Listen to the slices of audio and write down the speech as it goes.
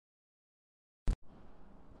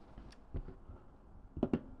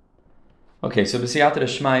Okay, so B'siyata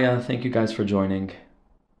Shmaya, thank you guys for joining.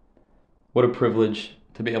 What a privilege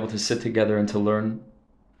to be able to sit together and to learn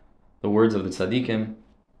the words of the tzaddikim,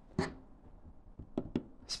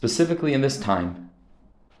 specifically in this time,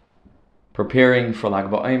 preparing for Lag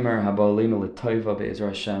BaOmer, Haba Aleinu L'Toiva Be'ezra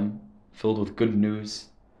Hashem, filled with good news,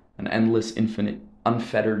 an endless, infinite,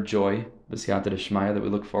 unfettered joy, B'siyata Shmaya, that we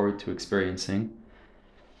look forward to experiencing.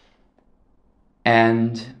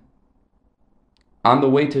 And on the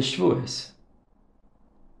way to Shavuos,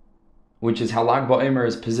 which is how Lag BaOmer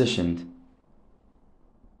is positioned,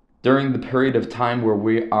 during the period of time where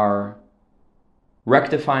we are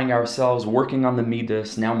rectifying ourselves, working on the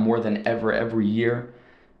midas, now more than ever, every year.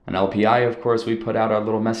 On LPI, of course, we put out our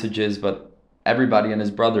little messages, but everybody and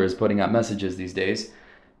his brother is putting out messages these days.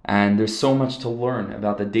 And there's so much to learn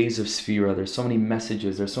about the days of Sphira. There's so many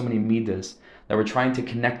messages, there's so many midas that we're trying to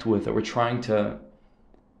connect with, that we're trying to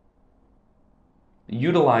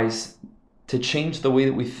utilize to change the way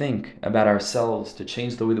that we think about ourselves, to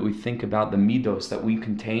change the way that we think about the midos that we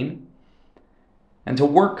contain, and to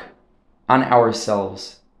work on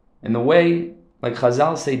ourselves in the way, like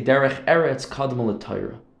Chazal say, derech eretz kadma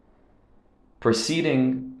l'Torah.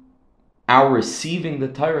 Preceding our receiving the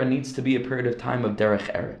Torah needs to be a period of time of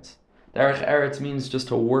derech eretz. Derech eretz means just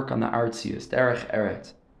to work on the artzius, derech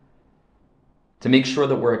eretz. To make sure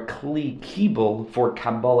that we're a kli kibul for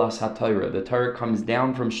Kabbalas HaTorah. The Torah comes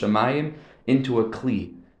down from Shemayim into a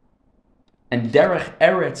kli. And derech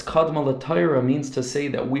eretz kadma l'Torah means to say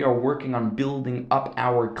that we are working on building up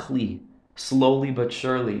our kli, slowly but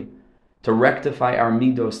surely, to rectify our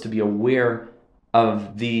midos, to be aware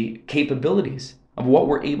of the capabilities of what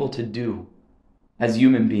we're able to do as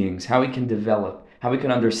human beings, how we can develop, how we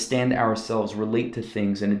can understand ourselves, relate to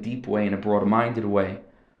things in a deep way, in a broad-minded way.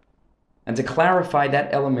 And to clarify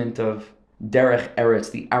that element of derech eretz,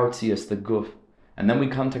 the artzius, the guf. And then we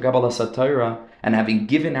come to Kabbalas HaTorah, and having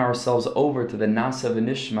given ourselves over to the Nasa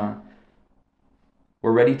v'Nishma,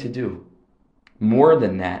 we're ready to do. More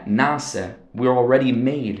than that, Nasa, we're already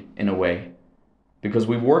made in a way, because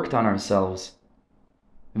we worked on ourselves.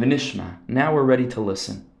 V'Nishma, now we're ready to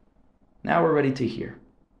listen. Now we're ready to hear.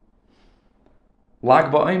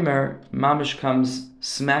 Lag BaOmer, Mamish comes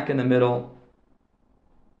smack in the middle,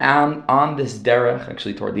 and on this derech,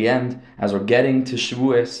 actually toward the end, as we're getting to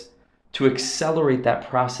Shavuos, to accelerate that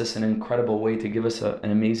process in an incredible way, to give us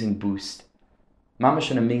an amazing boost.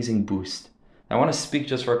 Mamish, an amazing boost. I want to speak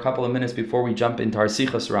just for a couple of minutes before we jump into our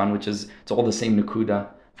Sichos Ran, which is, it's all the same Nakuda,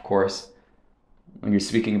 of course. When you're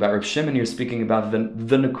speaking about Reb Shimon, you're speaking about the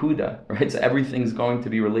Nakuda, right? So everything's going to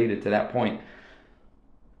be related to that point.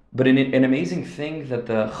 But an amazing thing that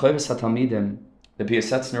the Chovos HaTalmidim, the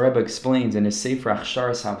Piasetzner Rebbe, explains in his Sefer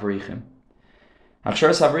Achsharas Havreichim.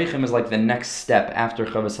 Achsharas Havreichim is like the next step after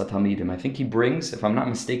Chovos HaTalmidim. I think he brings, if I'm not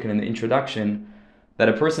mistaken in the introduction, that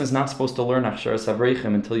a person is not supposed to learn Achsharas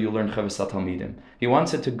Havreichim until you learn Chovos HaTalmidim. He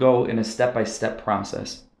wants it to go in a step-by-step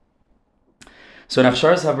process. So in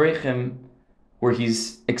Achsharas Havreichim, where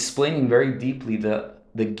he's explaining very deeply the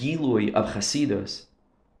Gilui of Chasidus,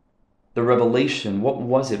 the revelation, what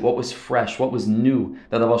was it, what was fresh, what was new,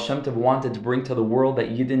 that the Baal Shem Tov wanted to bring to the world, that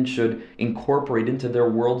Yidden should incorporate into their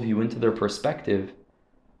worldview, into their perspective.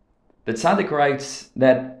 The Tzaddik writes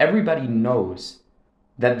that everybody knows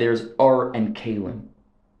that there's Or and Kalim,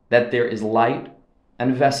 that there is light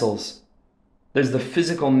and vessels. There's the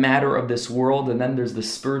physical matter of this world, and then there's the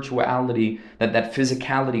spirituality that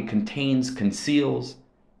physicality contains, conceals,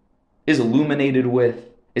 is illuminated with,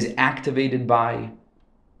 is activated by.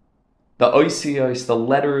 The oisiyos, the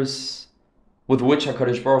letters with which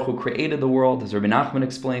HaKadosh Baruch Hu created the world, as Rebbe Nachman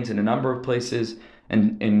explains in a number of places,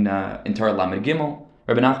 and in Torah Lamed Gimel,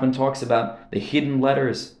 Rebbe Nachman talks about the hidden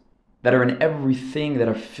letters that are in everything, that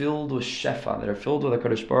are filled with Shefa, that are filled with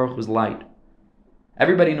HaKadosh Baruch Hu's light.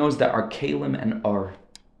 Everybody knows that are Kalim and Ar.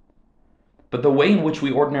 But the way in which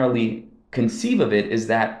we ordinarily conceive of it is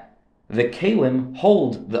that the Kalim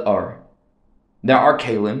hold the Ar. There are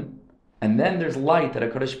Kalim, and then there's light that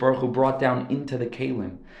HaKadosh Baruch Hu brought down into the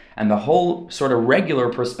Kalim. And the whole sort of regular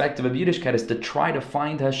perspective of Yiddishkeit is to try to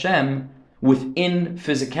find Hashem within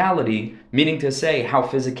physicality, meaning to say how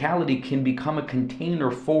physicality can become a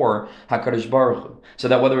container for HaKadosh Baruch Hu. So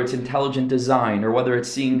that whether it's intelligent design, or whether it's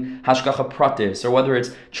seeing Hashgacha Pratis, or whether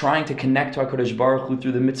it's trying to connect to HaKadosh Baruch Hu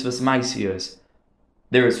through the mitzvahs maisiyos,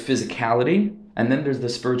 there is physicality, and then there's the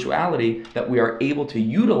spirituality that we are able to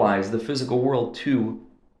utilize the physical world to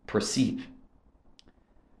perceive.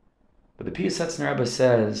 But the Piasetzner Rebbe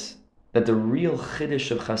says that the real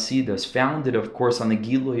Chiddush of Chasidus, founded of course on the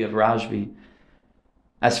Gilui of Rashbi,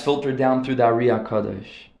 as filtered down through the Ari HaKadosh,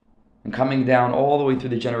 and coming down all the way through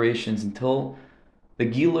the generations until the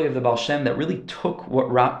Gilui of the Baal Shem that really took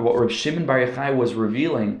what Reb Shimon Bar Yochai was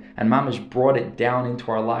revealing and mamish brought it down into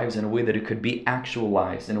our lives in a way that it could be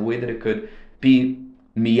actualized, in a way that it could be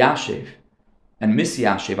miyashev and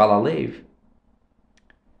misyashev ala lev.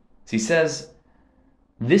 So he says,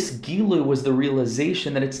 this Gilui was the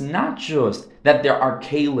realization that it's not just that there are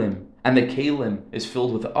kalim and the kalim is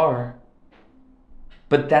filled with ar,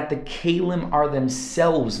 but that the kalim are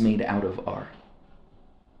themselves made out of ar.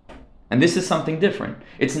 And this is something different.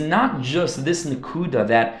 It's not just this nekuda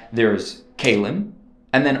that there's kalim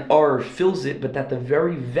and then ar fills it, but that the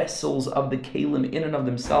very vessels of the kalim in and of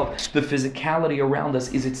themselves, the physicality around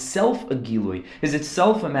us, is itself a gilui, is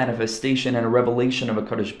itself a manifestation and a revelation of a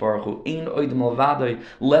Kadosh Baruch Hu. Ein oid malvadoi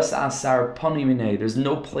les asar panim minei. There's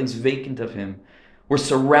no place vacant of him. We're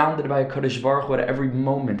surrounded by a Kadosh Baruch Hu at every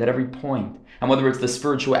moment, at every point. And whether it's the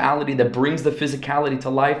spirituality that brings the physicality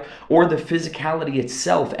to life, or the physicality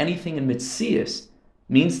itself, anything in Mitzias,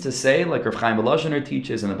 means to say, like Rav Chaim Volozhiner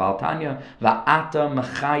teaches in the Baal Tanya, Va'ata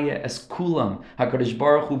machaya es kulam. HaKadosh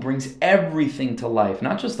Baruch Hu brings everything to life,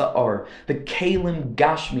 not just the ar. The kelim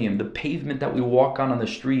gashmiim, the pavement that we walk on the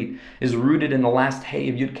street, is rooted in the last hay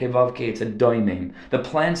of Yud Kei Vav Kei. It's a doimim. The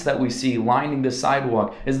plants that we see lining the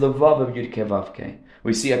sidewalk is the vav of Yud Kei Vav Kei.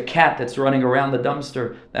 We see a cat that's running around the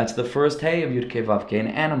dumpster. That's the first hay of Yud Kei Vav Kei, an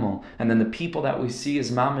animal. And then the people that we see is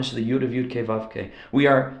mamish, the Yud of Yud Kei Vav Kei. We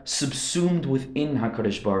are subsumed within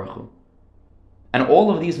HaKadosh Baruch Hu. And all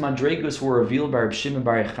of these madregus were revealed by Reb Shimon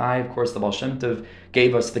Bar Yochai. Of course, the Baal Shem Tov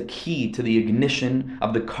gave us the key to the ignition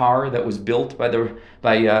of the car that was built by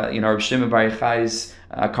Reb Shimon Bar Yochai's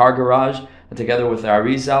car garage, together with the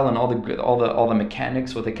Arizal and all the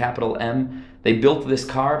mechanics with a capital M. They built this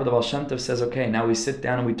car, but the Baal Shem Tov says, okay, now we sit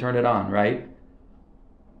down and we turn it on, right?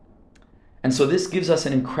 And so this gives us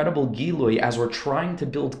an incredible gilui as we're trying to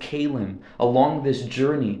build kalim along this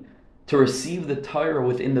journey to receive the Torah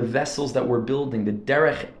within the vessels that we're building, the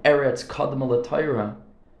derech eretz kadma l'Torah.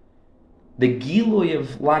 The gilui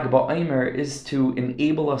of Lag BaOmer is to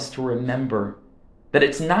enable us to remember that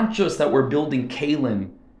it's not just that we're building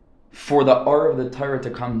kalim for the ar of the Torah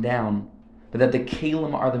to come down, but that the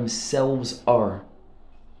kalim are themselves are.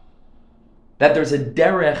 That there's a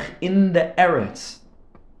derech in the eretz,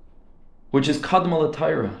 which is kadma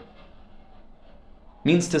l'Torah.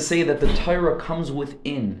 Means to say that the Torah comes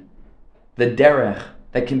within the derech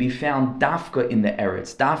that can be found dafka in the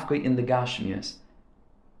eretz, dafka in the gashmias.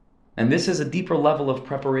 And this is a deeper level of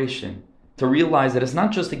preparation, to realize that it's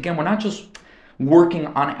not just, again, we're not just working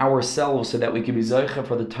on ourselves so that we can be zoicha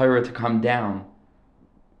for the Torah to come down,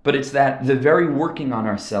 but it's that the very working on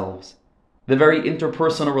ourselves, the very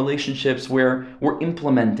interpersonal relationships where we're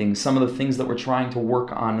implementing some of the things that we're trying to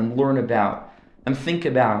work on and learn about and think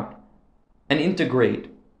about and integrate,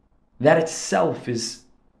 that itself is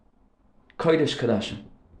Kodesh Kodashim.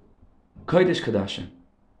 Kodesh Kodashim.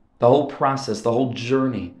 The whole process, the whole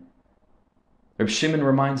journey. Reb Shimon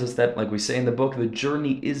reminds us that, like we say in the book, the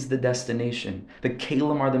journey is the destination. The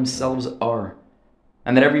kalim are themselves are.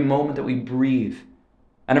 And that every moment that we breathe,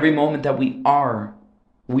 and every moment that we are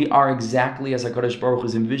exactly as HaKadosh Baruch Hu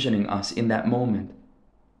is envisioning us in that moment.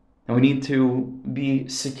 And we need to be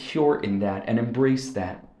secure in that and embrace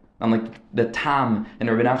that. Unlike the Tam in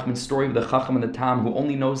Rebbe Nachman's story of the Chacham and the Tam, who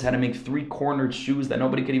only knows how to make three-cornered shoes that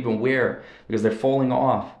nobody could even wear because they're falling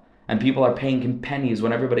off. And people are paying in pennies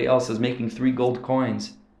when everybody else is making 3 gold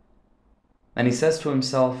coins. And he says to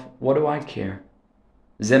himself, what do I care?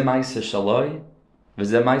 Zeh ma'aseh shaloi,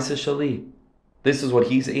 v'zeh ma'aseh shali. This is what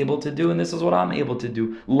he's able to do, and this is what I'm able to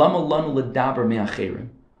do. Lama lanu ledaber me'acherim.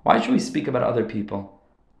 Why should we speak about other people?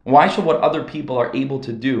 Why should what other people are able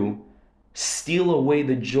to do steal away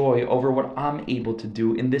the joy over what I'm able to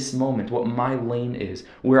do in this moment, what my lane is,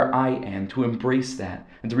 where I am, to embrace that,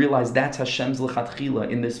 and to realize that's Hashem's lechatchila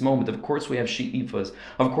in this moment. Of course we have she'ifas,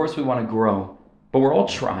 of course we want to grow, but we're all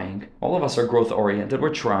trying. All of us are growth-oriented,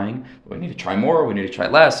 we're trying. We need to try more, we need to try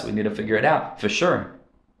less, we need to figure it out, for sure.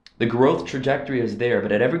 The growth trajectory is there,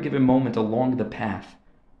 but at every given moment along the path,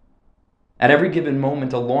 at every given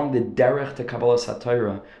moment along the derech to Kabbalah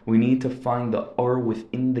HaTorah, we need to find the ar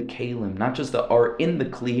within the kalim, not just the ar in the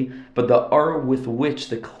kli, but the ar with which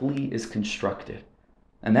the kli is constructed.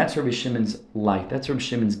 And that's Rabbi Shimon's light, that's Rabbi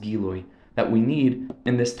Shimon's gilui, that we need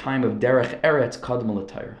in this time of derech eretz kadma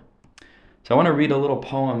l'Torah. So I want to read a little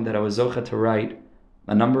poem that I was zocha to write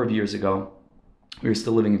a number of years ago. We were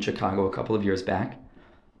still living in Chicago a couple of years back.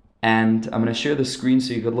 And I'm going to share the screen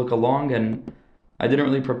so you could look along, and I didn't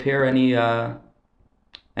really prepare any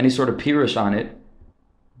sort of pirush on it,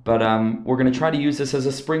 but we're going to try to use this as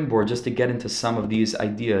a springboard just to get into some of these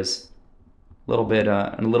ideas a little bit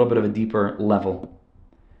of a deeper level.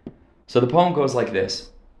 So the poem goes like this.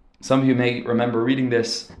 Some of you may remember reading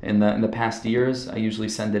this in the past years. I usually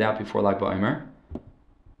send it out before Lag BaOmer.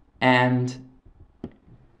 And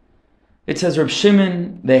it says, Reb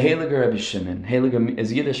Shimon, the Heilige Reb Shimon. Heilige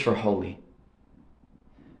is Yiddish for holy.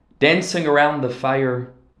 Dancing around the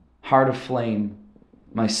fire, heart of flame,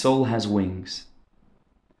 my soul has wings.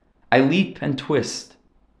 I leap and twist.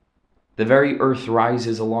 The very earth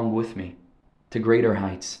rises along with me to greater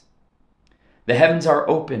heights. The heavens are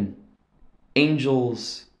open.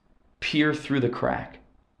 Angels peer through the crack,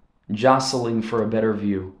 jostling for a better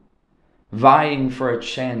view, vying for a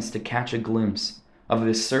chance to catch a glimpse of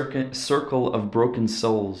this circle of broken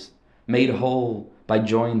souls, made whole by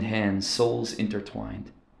joined hands, souls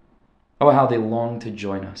intertwined. Oh, how they long to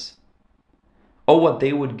join us. Oh, what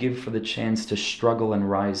they would give for the chance to struggle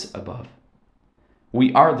and rise above.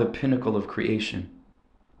 We are the pinnacle of creation.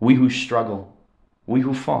 We who struggle, we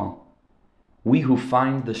who fall, we who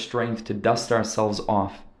find the strength to dust ourselves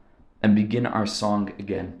off and begin our song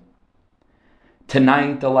again.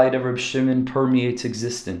 Tonight, the light of Reb Shimon permeates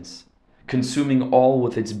existence, consuming all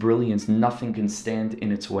with its brilliance. Nothing can stand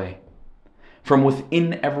in its way. From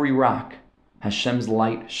within every rock, Hashem's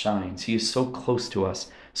light shines. He is so close to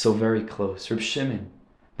us, so very close. Reb Shimon,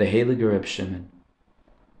 the Heilige Reb Shimon.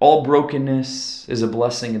 All brokenness is a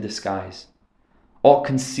blessing in disguise. All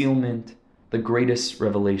concealment, the greatest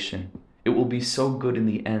revelation. It will be so good in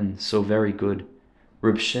the end, so very good.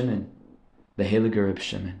 Reb Shimon, the Heilige Reb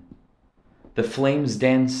Shimon. The flames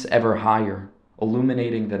dance ever higher,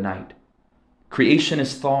 illuminating the night. Creation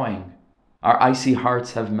is thawing. Our icy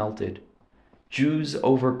hearts have melted. Jews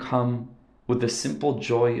overcome with the simple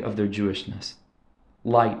joy of their Jewishness.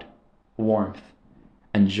 Light, warmth,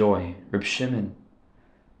 and joy. Reb Shimon,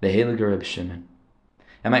 the Heilige Reb Shimon.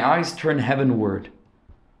 And my eyes turn heavenward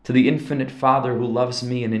to the infinite Father who loves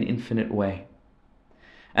me in an infinite way.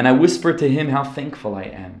 And I whisper to him how thankful I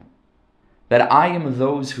am that I am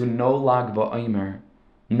those who know Lag BaOmer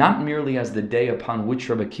not merely as the day upon which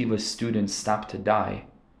Rebbe Akiva's students stopped to die,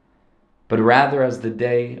 but rather as the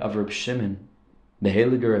day of Reb Shimon, the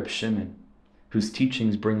Heilige Reb Shimon, whose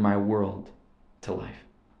teachings bring my world to life.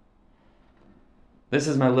 This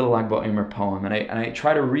is my little Lag BaOmer poem, and I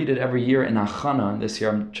try to read it every year in Achana. This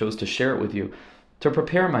year I chose to share it with you, to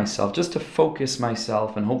prepare myself, just to focus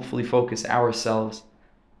myself and hopefully focus ourselves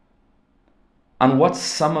on what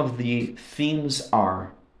some of the themes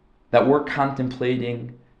are that we're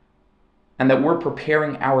contemplating and that we're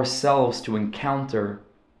preparing ourselves to encounter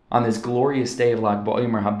on this glorious day of Lag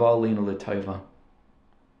BaOmer, Haba Aleinu L'Tova.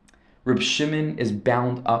 Reb Shimon is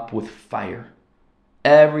bound up with fire.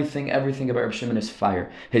 Everything about Reb Shimon is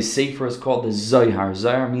fire. His sefer is called the Zohar.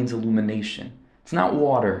 Zohar means illumination. It's not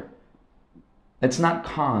water. It's not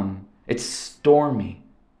calm. It's stormy.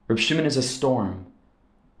 Reb Shimon is a storm.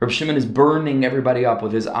 Reb Shimon is burning everybody up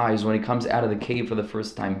with his eyes when he comes out of the cave for the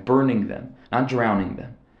first time, burning them, not drowning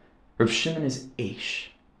them. Reb Shimon is Eish.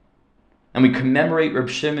 And we commemorate Reb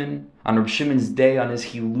Shimon on Reb Shimon's day, on his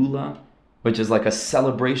Hilula, which is like a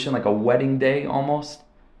celebration, like a wedding day almost,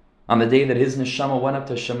 on the day that his neshama went up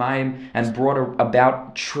to Shemayim and brought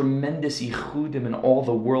about tremendous yichudim in all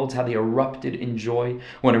the worlds, how they erupted in joy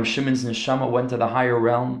when Reb Shimon's neshama went to the higher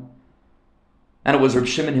realm. And it was Reb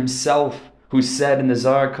Shimon himself who said in the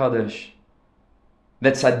Zohar Kadosh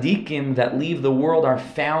that tzaddikim that leave the world are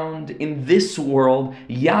found in this world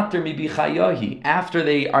yater mi bichayahi, after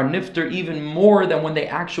they are nifter even more than when they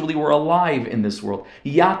actually were alive in this world.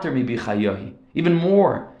 Yater mi bichayahi, even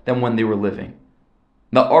more than when they were living.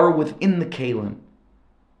 The R within the Kalim.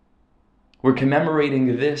 We're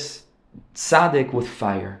commemorating this tzaddik with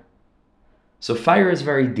fire. So fire is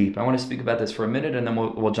very deep. I want to speak about this for a minute, and then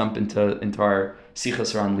we'll jump into our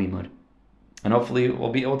sichas around limud. And hopefully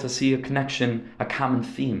we'll be able to see a connection, a common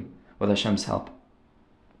theme with Hashem's help.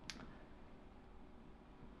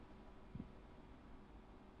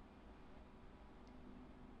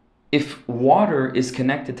 If water is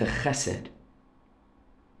connected to chesed,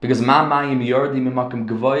 because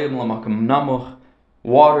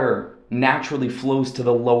water naturally flows to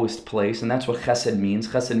the lowest place, and that's what chesed means.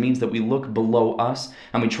 Chesed means that we look below us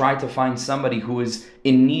and we try to find somebody who is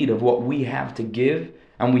in need of what we have to give,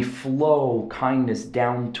 and we flow kindness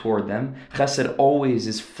down toward them. Chesed always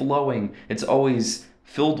is flowing. It's always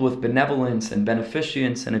filled with benevolence and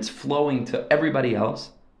beneficence, and it's flowing to everybody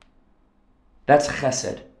else. That's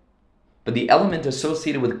chesed. But the element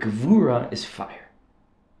associated with gevura is fire.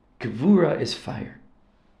 Gevura is fire.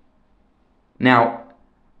 Now,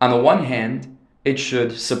 on the one hand, it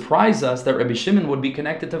should surprise us that Rabbi Shimon would be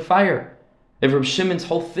connected to fire. If Rabbi Shimon's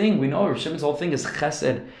whole thing, we know Rabbi Shimon's whole thing is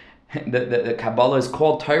chesed. the Kabbalah is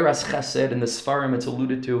called Torah's Chesed. In the Sfarim, it's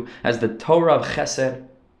alluded to as the Torah of Chesed.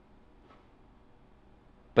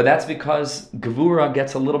 But that's because Gevura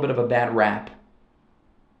gets a little bit of a bad rap,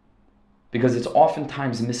 because it's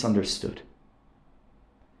oftentimes misunderstood.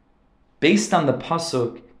 Based on the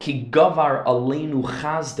pasuk, Ki gavar aleinu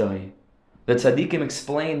chazdai, the tzaddikim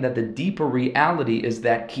explain that the deeper reality is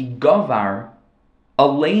that Ki gavar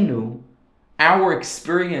aleinu, our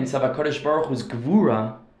experience of HaKadosh Baruch Hu's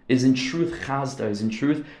Gevura, is in truth chazdai, is in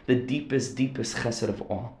truth the deepest chesed of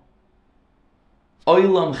all.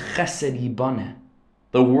 Olam chesed yibaneh.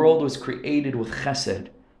 The world was created with chesed,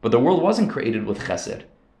 but the world wasn't created with chesed.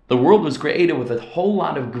 The world was created with a whole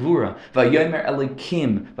lot of gevura. Vayomer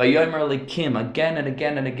Elikim, again and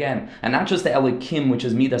again and again. And not just the Elikim, which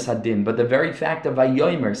is Midas Hadin, but the very fact of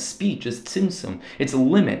Vayomer, speech, is tzimtzum. It's a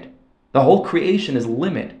limit. The whole creation is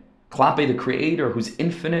limit. Klape, the creator, who's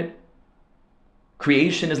infinite.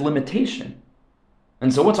 Creation is limitation.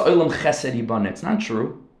 And so what's Olam Chesed Yibaneh? It's not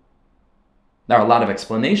true. There are a lot of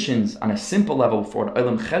explanations on a simple level for what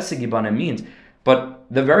Olam Chesed Yibaneh means, but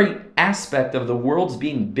the very aspect of the world's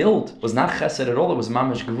being built was not chesed at all, it was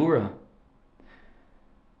mamash gevura.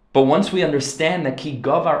 But once we understand that ki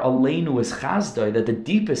gavar aleinu is chazdai, that the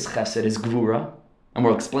deepest chesed is gevura, and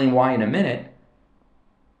we'll explain why in a minute,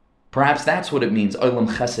 perhaps that's what it means, olam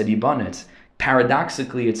chesed yibaneh.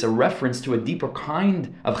 Paradoxically, it's a reference to a deeper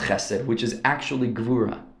kind of chesed, which is actually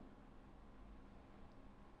gevura.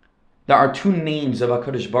 There are two names of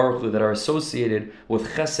HaKadosh Baruch Hu that are associated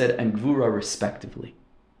with Chesed and Gvura respectively.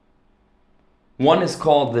 One is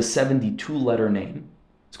called the 72-letter name.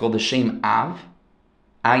 It's called the Shem Av,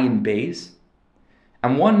 Ayin Beis.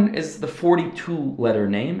 And one is the 42-letter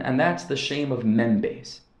name, and that's the Shem of Mem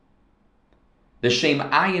Beis. The Shem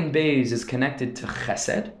Ayin Beis is connected to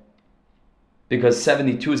Chesed, because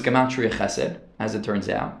 72 is Gematria Chesed, as it turns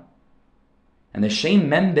out. And the Shem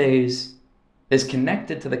Mem Beis is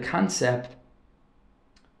connected to the concept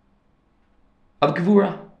of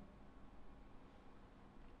Gevura.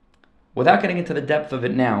 Without getting into the depth of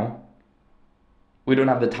it now, we don't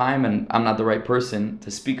have the time, and I'm not the right person to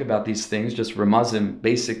speak about these things, just remazim,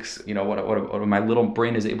 basics, what my little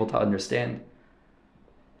brain is able to understand,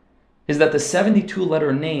 is that the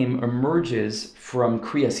 72-letter name emerges from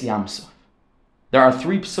Kriyas Yamsuf. There are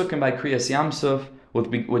 3 psukim by Kriyas Yamsuf,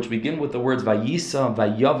 which begin with the words Vayisa,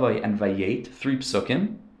 Vayavai, and Vayet, 3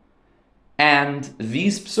 psukim. And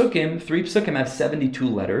these psukim, 3 psukim, have 72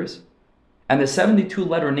 letters. And the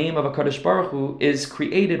 72-letter name of HaKadosh Baruch Hu is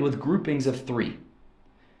created with groupings of 3.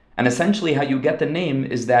 And essentially how you get the name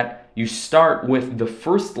is that you start with the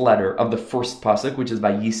first letter of the first pasuk, which is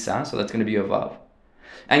Vayisa, so that's going to be a Vav.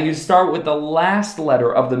 And you start with the last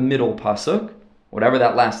letter of the middle pasuk, whatever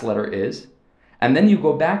that last letter is. And then you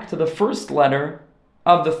go back to the first letter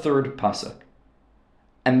of the third pasuk.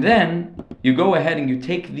 And then you go ahead and you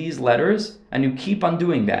take these letters and you keep on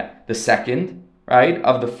doing that. The second, right,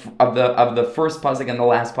 of the first pasuk and the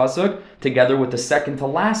last pasuk, together with the second to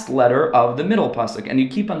last letter of the middle pasuk. And you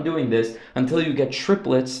keep on doing this until you get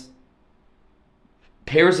triplets,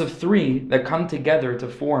 pairs of 3 that come together to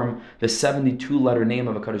form the 72-letter name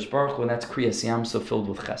of HaKadosh Baruch Hu, and that's Kriyas Yamsuf filled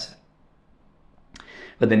with chesed.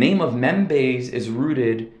 But the name of Mem Beis is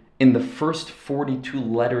rooted in the first 42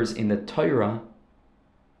 letters in the Torah,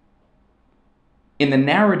 in the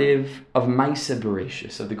narrative of Maaseh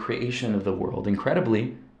Bereshis, of the creation of the world.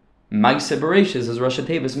 Incredibly, Maaseh Bereshis is Rosh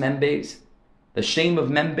Hashanah Mem Beis. The shame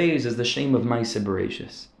of Mem Beis is the shame of Maaseh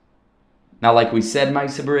Bereshis. Now, like we said,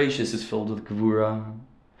 Maaseh Bereshis is filled with Gevura.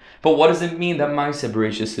 But what does it mean that Maaseh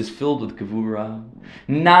Bereshis is filled with Gevura?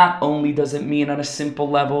 Not only does it mean on a simple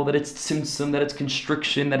level that it's tzimtzum, that it's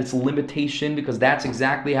constriction, that it's limitation, because that's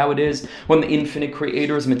exactly how it is when the infinite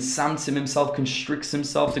creator is mitzamtzim himself, constricts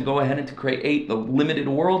himself to go ahead and to create the limited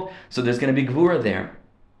world, so there's going to be Gevura there.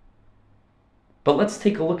 But let's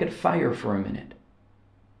take a look at fire for a minute.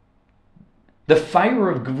 The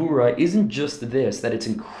fire of Gevura isn't just this, that it's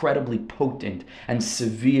incredibly potent and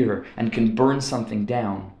severe and can burn something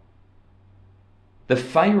down. The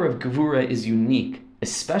fire of Gevura is unique,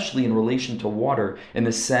 especially in relation to water, in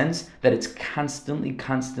the sense that it's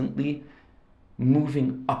constantly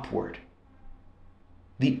moving upward.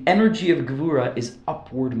 The energy of Gevura is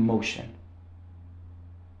upward motion.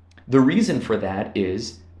 The reason for that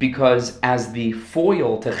is because as the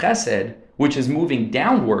foil to Chesed, which is moving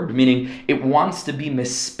downward, meaning it wants to be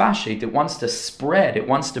mispashet, it wants to spread, it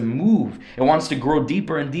wants to move, it wants to grow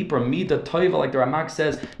deeper and deeper. Mida toiva, like the Ramak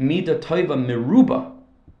says, mida toiva meruba.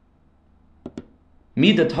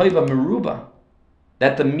 Mida toiva meruba.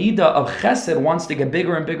 That the mida of chesed wants to get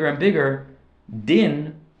bigger and bigger and bigger.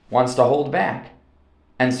 Din wants to hold back.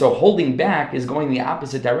 And so holding back is going the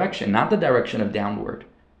opposite direction, not the direction of downward.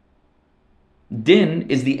 Din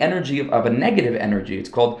is the energy of a negative energy. It's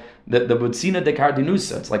called the butzina de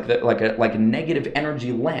cardinusa. It's like a negative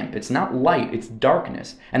energy lamp. It's not light, it's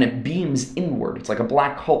darkness. And it beams inward. It's like a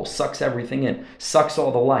black hole, sucks everything in, sucks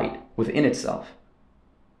all the light within itself.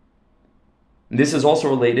 And this is also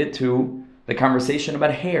related to the conversation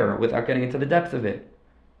about hair, without getting into the depth of it.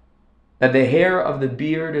 That the hair of the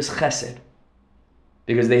beard is chesed.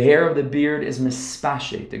 Because the hair of the beard is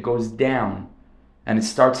mispashet. It goes down. And it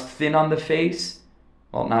starts thin on the face.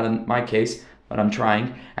 Well, not in my case, but I'm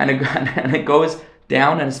trying. And it goes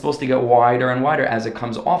down, and it's supposed to get wider and wider as it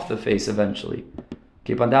comes off the face eventually.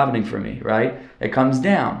 Keep on davening for me, right? It comes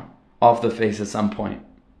down off the face at some point.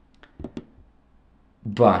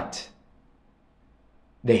 But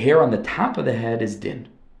the hair on the top of the head is din.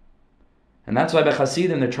 And that's why by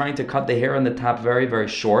Hasidim, they're trying to cut the hair on the top very, very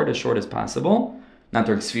short, as short as possible. Not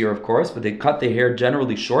during sphere, of course, but they cut the hair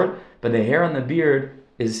generally short. But the hair on the beard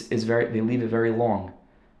is very, they leave it very long.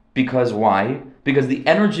 Because why? Because the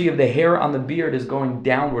energy of the hair on the beard is going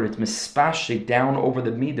downward. It's mispashe down over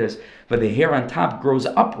the midas. But the hair on top grows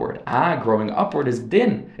upward. Growing upward is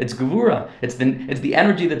din. It's gevura. It's the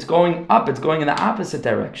energy that's going up. It's going in the opposite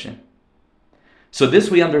direction. So this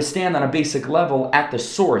we understand on a basic level at the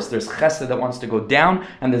source. There's chesed that wants to go down,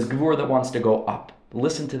 and there's gevura that wants to go up.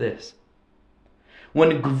 Listen to this.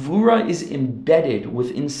 When gevura is embedded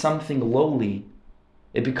within something lowly,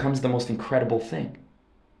 it becomes the most incredible thing.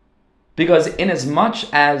 Because inasmuch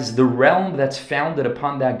as the realm that's founded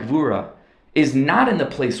upon that gevura is not in the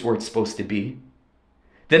place where it's supposed to be,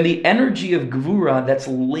 then the energy of gevura that's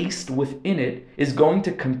laced within it is going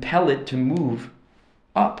to compel it to move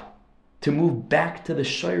up, to move back to the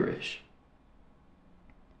shayrish.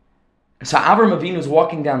 So Avram Avinu is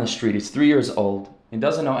walking down the street. He's 3 years old. He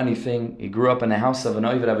doesn't know anything. He grew up in the house of an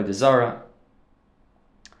Oived Avodah Zarah.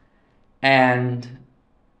 And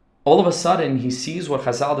all of a sudden, he sees what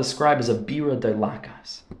Chazal describe as a bira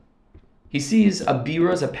deilakas. He sees a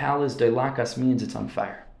bira as a palace. Deilakas means it's on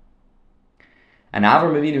fire. And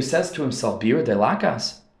Avram Avinu says to himself, bira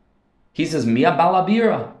deilakas? He says, Mia bala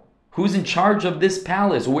bira. Who's in charge of this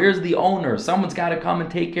palace? Where's the owner? Someone's got to come and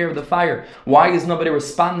take care of the fire. Why is nobody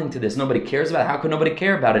responding to this? Nobody cares about it. How could nobody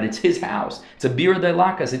care about it? It's his house. It's a bira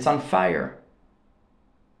deilakas. It's on fire.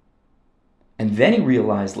 And then he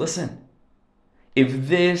realized, listen, if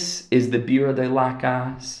this is the bira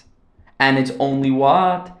deilakas, and it's only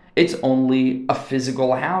what? It's only a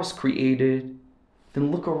physical house created, then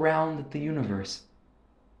look around at the universe.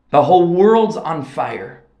 The whole world's on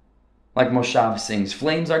fire. Like Moshav sings,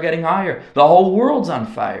 flames are getting higher. The whole world's on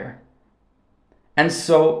fire. And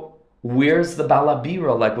so, where's the Bal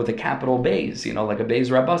Habira, like with a capital Beis, like a Beis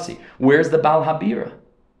Rabasi? Where's the Bal Habira?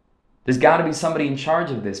 There's got to be somebody in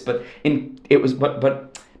charge of this. But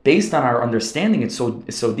based on our understanding, it's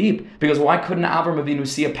so deep. Because why couldn't Avram Avinu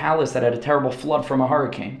see a palace that had a terrible flood from a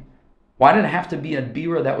hurricane? Why did it have to be a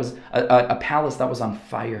bira that was a palace that was on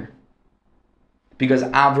fire? Because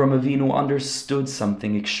Avram Avinu understood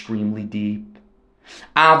something extremely deep.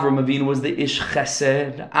 Avram Avinu was the Ish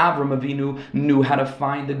Chesed. Avram Avinu knew how to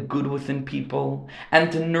find the good within people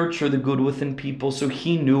and to nurture the good within people. So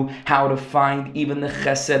he knew how to find even the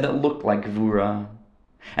Chesed that looked like Gvura.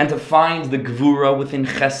 And to find the Gvura within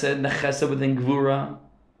Chesed, the Chesed within Gvura,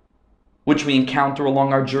 which we encounter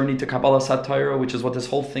along our journey to Kabbalah Satira, which is what this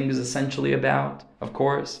whole thing is essentially about, of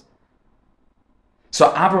course. So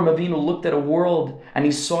Avram Avinu looked at a world and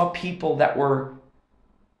he saw people that were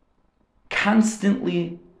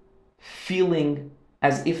constantly feeling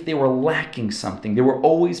as if they were lacking something. They were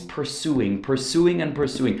always pursuing.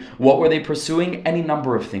 What were they pursuing? Any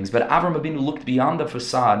number of things. But Avram Avinu looked beyond the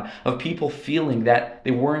facade of people feeling that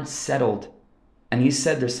they weren't settled. And he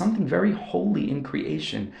said, there's something very holy in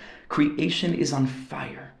creation. Creation is on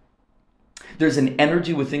fire. There's an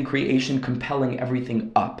energy within creation compelling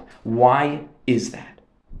everything up. Why is that?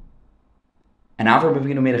 And Avram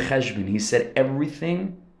Avinu made a cheshbon. He said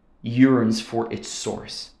everything yearns for its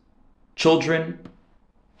source. Children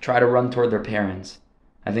try to run toward their parents.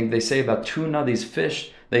 I think they say about tuna, these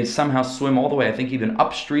fish, they somehow swim all the way, I think even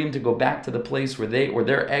upstream, to go back to the place where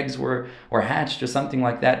their eggs were hatched or something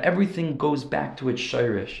like that. Everything goes back to its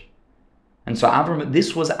shayrish. And so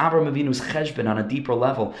this was Avram Avinu's cheshbon on a deeper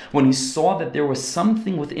level, when he saw that there was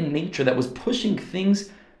something within nature that was pushing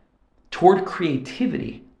things toward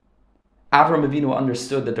creativity. Avram Avinu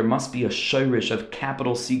understood that there must be a shayrish of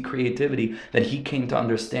capital C creativity that he came to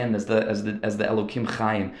understand as the Elokim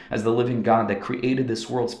Chaim, as the living God that created this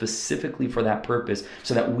world specifically for that purpose,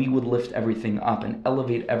 so that we would lift everything up and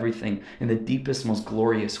elevate everything in the deepest, most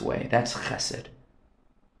glorious way. That's chesed.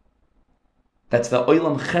 That's the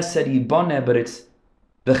olam chesed yibane, but it's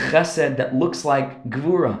the chesed that looks like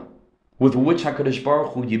gvura, with which HaKadosh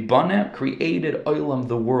Baruch Hu Yibane created olam,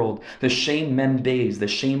 the world, the shem mem beis, the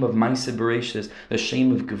shem of Maaseh Bereshis, the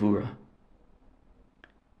shem of gvura.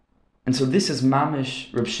 And so this is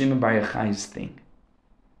mamish Reb Shimon Bar Yochai's thing.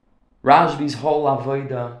 Rashbi's whole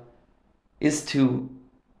avodah is to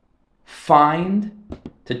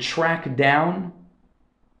track down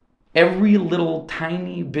every little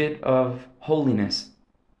tiny bit of holiness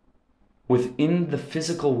within the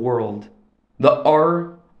physical world, the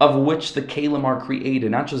ar of which the kalim are created,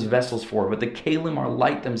 not just vessels for, but the kalim are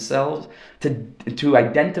light themselves, to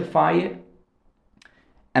identify it,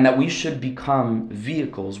 and that we should become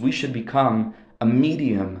vehicles, we should become a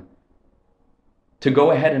medium to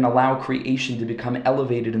go ahead and allow creation to become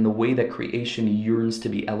elevated in the way that creation yearns to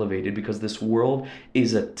be elevated, because this world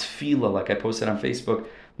is a tefillah, like I posted on Facebook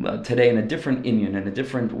today, in a different inyan, in a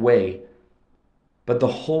different way. But the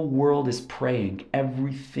whole world is praying.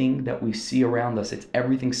 Everything that we see around us, it's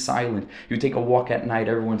everything silent. You take a walk at night,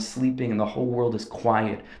 everyone's sleeping, and the whole world is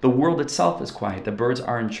quiet. The world itself is quiet. The birds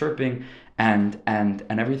aren't chirping, and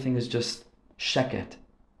everything is just sheket.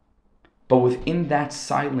 But within that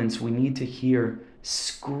silence, we need to hear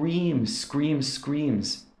screams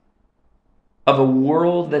of a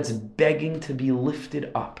world that's begging to be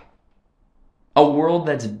lifted up. A world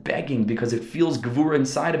that's begging because it feels gevura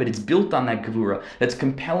inside of it. It's built on that gevura that's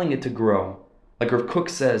compelling it to grow. Like Rav Kook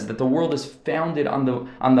says, that the world is founded on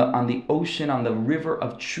the ocean, on the river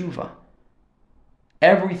of tshuva.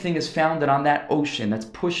 Everything is founded on that ocean that's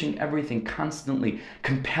pushing everything constantly,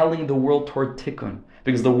 compelling the world toward tikkun.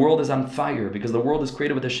 Because the world is on fire, because the world is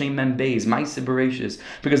created with a shem mem beis, Maaseh Bereshis,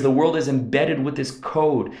 because the world is embedded with this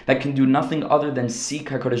code that can do nothing other than seek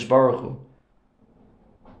HaKadosh Baruch Hu.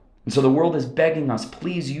 And so the world is begging us,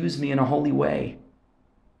 please use me in a holy way.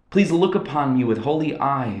 Please look upon me with holy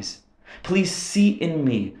eyes. Please see in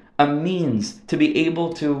me a means to be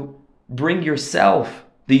able to bring yourself,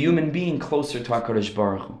 the human being, closer to HaKadosh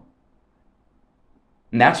Baruch Hu.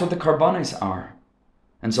 And that's what the karbanos are.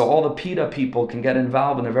 And so all the PETA people can get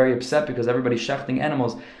involved, and they're very upset because everybody's shechting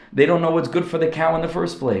animals. They don't know what's good for the cow in the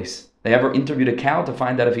first place. They ever interviewed a cow to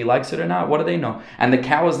find out if he likes it or not? What do they know? And the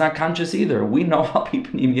cow is not conscious either. We know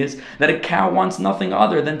that a cow wants nothing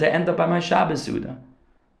other than to end up by my Shabbos Suda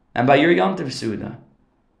and by your Yom Tov Suda.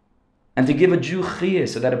 And to give a Jew chiyah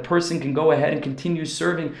so that a person can go ahead and continue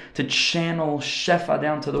serving, to channel shefa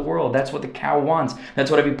down to the world. That's what the cow wants.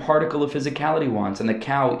 That's what every particle of physicality wants. And the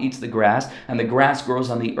cow eats the grass, and the grass grows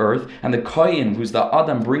on the earth, and the kohen, who's the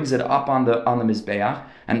Adam, brings it up on the mizbeach,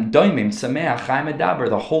 and doimim, sameach, chai medaber,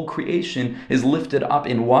 the whole creation is lifted up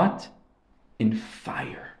in what? In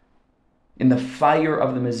fire. In the fire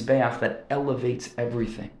of the mizbeach that elevates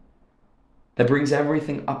everything. That brings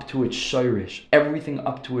everything up to its shirish, everything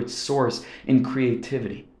up to its source in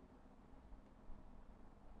creativity.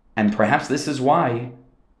 And perhaps this is why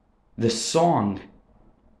the song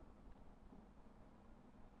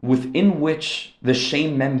within which the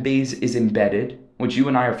shem mem beis is embedded, which you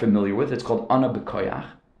and I are familiar with, it's called Ana B'Koyach.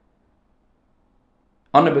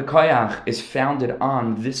 Ana B'Koyach is founded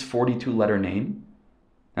on this 42-letter name.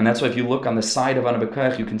 And that's why if you look on the side of Ana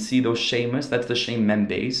B'Koyach, you can see those shemas, that's the shem mem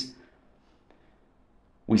beis.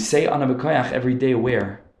 We say Ana B'Koyach every day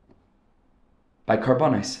where? By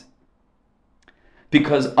karbanos.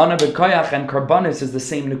 Because Ana B'Koyach and karbanos is the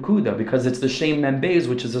same nekuda, because it's the shem mem beis,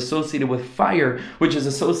 which is associated with fire, which is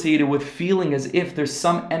associated with feeling as if there's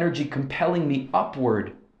some energy compelling me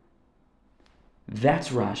upward. That's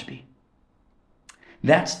Rashbi.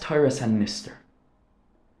 That's Teiras HaNister.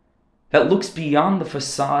 That looks beyond the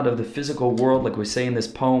facade of the physical world, like we say in this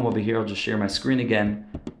poem over here. I'll just share my screen again.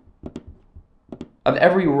 Of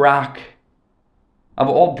every rock, of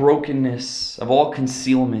all brokenness, of all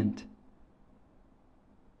concealment,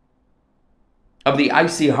 of the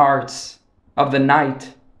icy hearts, of the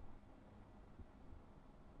night,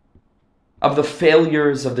 of the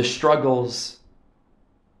failures, of the struggles,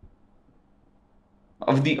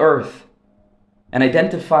 of the earth, and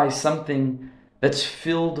identify something that's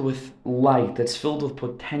filled with light, that's filled with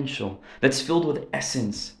potential, that's filled with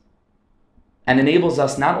essence, and enables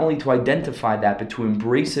us not only to identify that, but to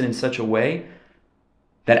embrace it in such a way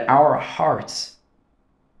that our hearts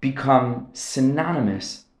become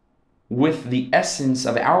synonymous with the essence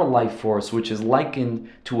of our life force, which is likened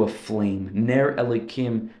to a flame. Ner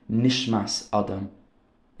Elikim Nishmas Adam.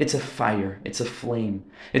 It's a fire, it's a flame.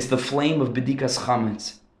 It's the flame of Bedikas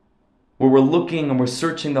Chametz, where we're looking and we're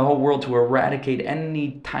searching the whole world to eradicate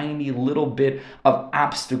any tiny little bit of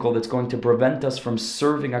obstacle that's going to prevent us from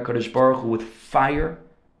serving HaKadosh Baruch Hu with fire,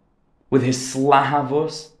 with his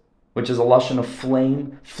slahavos, which is a lashon of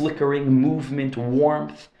flame, flickering, movement,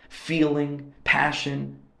 warmth, feeling,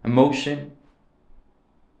 passion, emotion.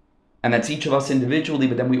 And that's each of us individually,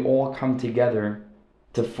 but then we all come together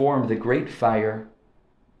to form the great fire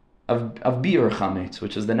of Biur Chametz,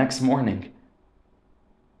 which is the next morning.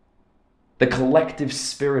 The collective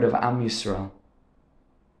spirit of Am Yisrael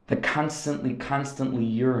that constantly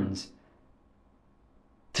yearns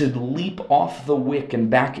to leap off the wick and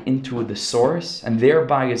back into the source, and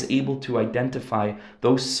thereby is able to identify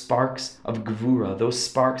those sparks of Gevura, those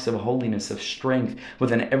sparks of holiness, of strength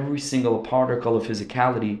within every single particle of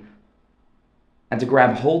physicality, and to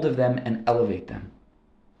grab hold of them and elevate them.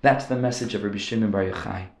 That's the message of Rabbi Shimon Bar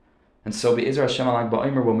Yochai. And so, Be'ezer Hashem al Lag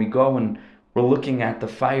BaOmer, when we go and we're looking at the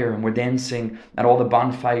fire and we're dancing at all the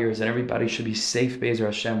bonfires and everybody should be safe, Be'ezer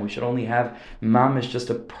Hashem, we should only have mamish, just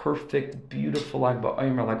a perfect, beautiful Lag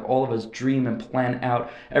BaOmer, like all of us dream and plan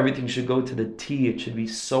out. Everything should go to the T. It should be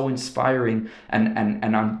so inspiring and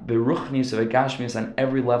on Beruchnius of Agashmius on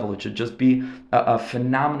every level. It should just be a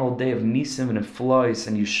phenomenal day of Nisim and Flois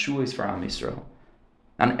and Yeshuas for Am Yisrael.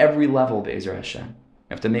 On every level, Be'ezer Hashem. You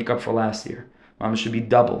have to make up for last year. Mamish should be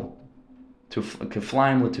double. To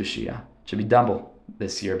Keflaim L'Tushiyah. Should be double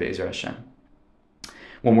this year, Be'ezer Hashem.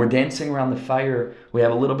 When we're dancing around the fire, we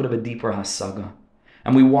have a little bit of a deeper hasaga,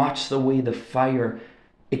 and we watch the way the fire,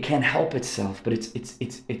 it can't help itself, but it's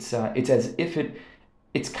as if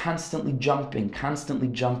it's constantly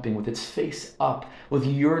jumping with its face up, with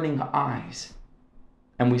yearning eyes.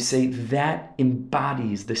 And we say that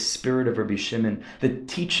embodies the spirit of Rabbi Shimon, the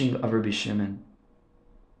teaching of Rabbi Shimon.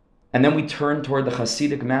 And then we turn toward the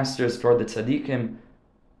Hasidic masters, toward the tzaddikim,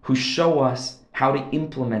 who show us how to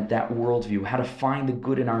implement that worldview, how to find the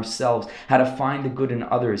good in ourselves, how to find the good in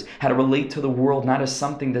others, how to relate to the world not as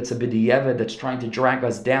something that's a b'diavad, that's trying to drag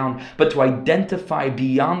us down, but to identify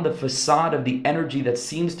beyond the facade of the energy that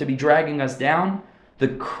seems to be dragging us down,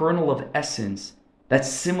 the kernel of essence that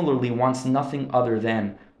similarly wants nothing other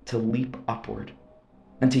than to leap upward.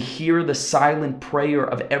 And to hear the silent prayer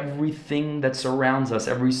of everything that surrounds us,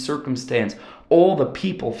 every circumstance, all the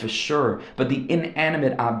people for sure, but the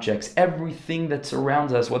inanimate objects, everything that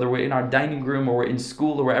surrounds us, whether we're in our dining room or we're in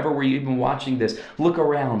school or wherever we're even watching this, look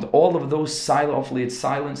around. All of those silent, hopefully it's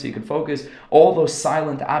silent so you can focus, all those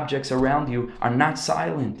silent objects around you are not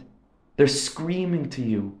silent. They're screaming to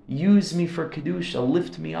you, use me for Kedusha,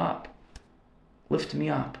 lift me up. Lift me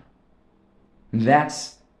up.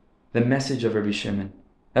 That's the message of Rabbi Shimon.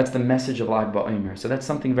 That's the message of Lag BaOmer. So that's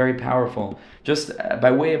something very powerful. Just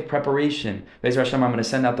by way of preparation, Be'ezer Hashem, I'm going to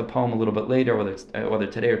send out the poem a little bit later, whether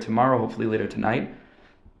today or tomorrow, hopefully later tonight.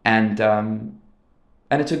 And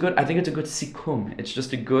it's a good, I think it's a good sikkum. It's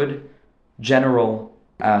just a good general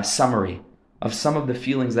summary of some of the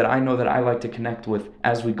feelings that I know that I like to connect with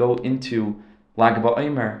as we go into Lag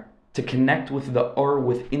BaOmer, to connect with the Or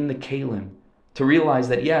within the Kalim. To realize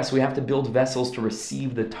that, yes, we have to build vessels to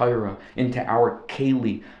receive the Torah into our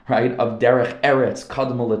keli, right, of derech eretz,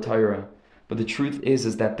 kadma l'Torah. But the truth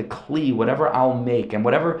is that the kli, whatever I'll make, and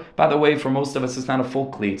whatever, by the way, for most of us, it's not a full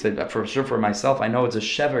kli. It's for sure for myself, I know it's a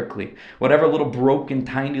shever kli. Whatever little broken,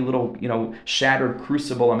 tiny little, shattered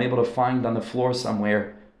crucible I'm able to find on the floor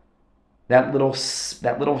somewhere, that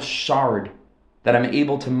little shard that I'm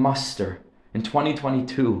able to muster in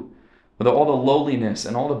 2022, with all the lowliness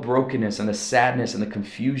and all the brokenness and the sadness and the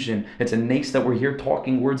confusion. It's a nace that we're here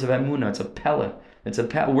talking words of emunah. It's a pella.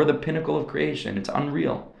 We're the pinnacle of creation. It's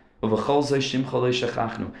unreal. Every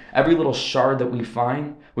little shard that we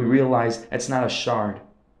find, we realize it's not a shard.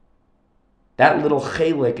 That little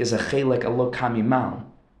chelik is a chelik elokamimal.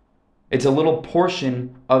 It's a little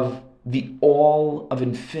portion of the all of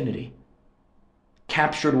infinity,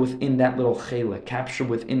 captured within that little chelik, captured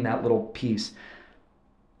within that little piece.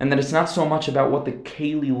 And that it's not so much about what the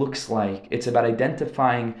keli looks like. It's about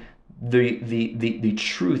identifying the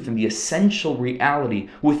truth and the essential reality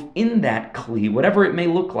within that kli, whatever it may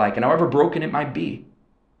look like and however broken it might be.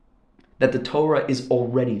 That the Torah is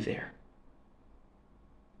already there.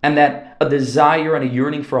 And that a desire and a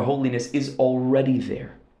yearning for holiness is already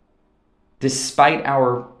there. Despite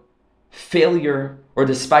our failure or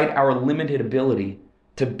despite our limited ability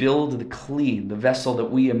to build the kli, the vessel that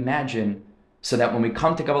we imagine, so that when we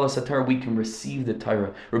come to Kabbalah Satorah, we can receive the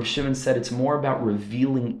Torah. Reb Shimon said it's more about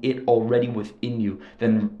revealing it already within you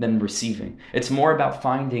than receiving. It's more about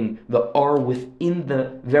finding the Or within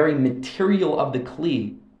the very material of the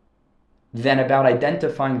Kli than about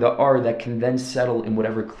identifying the Or that can then settle in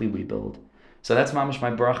whatever Kli we build. So that's mamash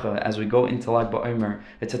my bracha as we go into Lag BaOmer.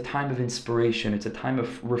 It's a time of inspiration. It's a time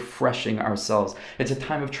of refreshing ourselves. It's a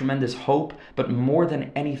time of tremendous hope, but more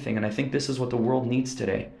than anything, and I think this is what the world needs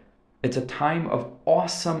today, It's a time of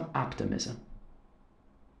awesome optimism.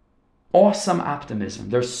 Awesome optimism.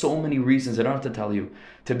 There's so many reasons, I don't have to tell you,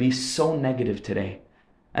 to be so negative today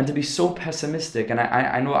and to be so pessimistic. And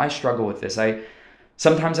I know I struggle with this.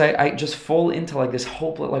 Sometimes I just fall into like this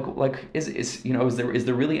hope, is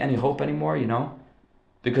there really any hope anymore,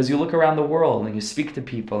 Because you look around the world and you speak to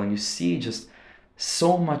people and you see just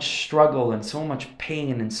so much struggle and so much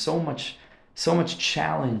pain and so much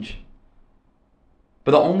challenge.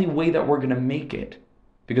 But the only way that we're going to make it,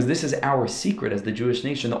 because this is our secret as the Jewish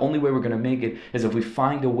nation, the only way we're going to make it is if we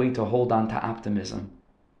find a way to hold on to optimism.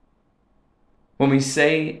 When we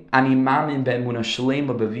say, Ani mamin be'emunah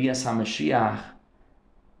shlema b'vias HaMashiach,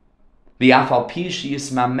 v'afal pi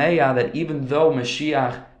she'yismameya, that even though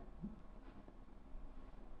Mashiach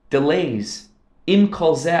delays, im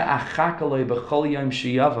kol zeh achakaloi b'chol yom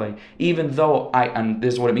sheyavai, even though and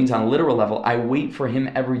this is what it means on a literal level, I wait for him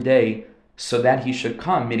every day so that he should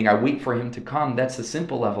come, meaning I wait for him to come. That's the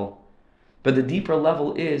simple level. But the deeper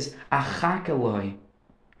level is achakaloi,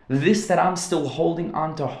 this that I'm still holding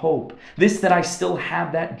on to hope, this that I still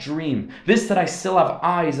have that dream, this that I still have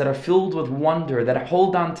eyes that are filled with wonder, that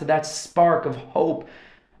hold on to that spark of hope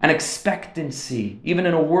and expectancy, even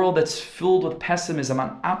in a world that's filled with pessimism.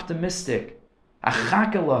 I'm optimistic.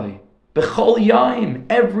 Achakaloi, b'chol yaim,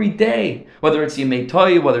 every day, whether it's yimei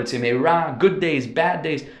toy, whether it's yimei ra, good days, bad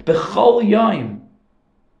days, b'chol yaim.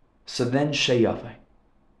 So then sheyavai.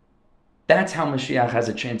 That's how Mashiach has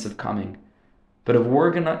a chance of coming. But if we're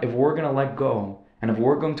gonna let go, and if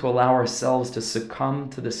we're going to allow ourselves to succumb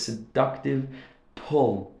to the seductive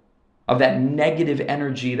pull of that negative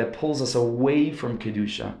energy that pulls us away from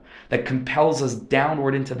Kedusha, that compels us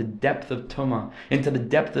downward into the depth of Tumah, into the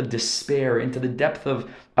depth of despair, into the depth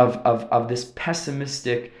of this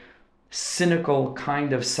pessimistic, cynical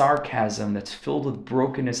kind of sarcasm that's filled with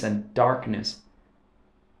brokenness and darkness,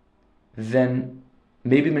 then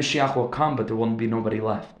maybe Mashiach will come, but there won't be nobody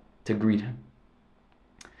left to greet him.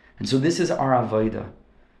 And so this is our avodah.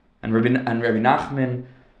 And Rebbe Nachman,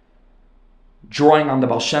 drawing on the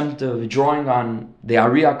Baal Shem Tov, drawing on the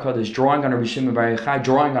Ari HaKadosh, drawing on Rabbi Shimon Bar Yochai,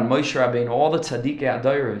 drawing on Moshe Rabbeinu, all the Tzaddikei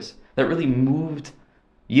Adairos that really moved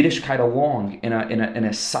Yiddishkeit along in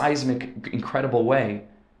a seismic, incredible way.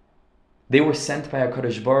 They were sent by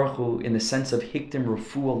HaKadosh Baruch Hu in the sense of Hiktim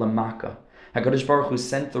Refuah Lamaka. HaKadosh Baruch Hu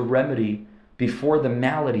sent the remedy before the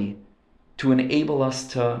malady to enable us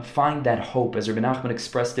to find that hope, as Rebbe Nachman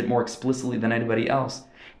expressed it more explicitly than anybody else.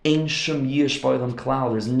 Ein shum yish ba'olam klal,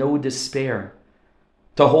 there's no despair.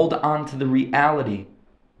 To hold on to the reality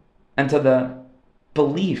and to the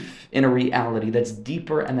belief in a reality that's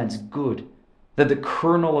deeper and that's good. That the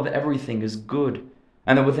kernel of everything is good.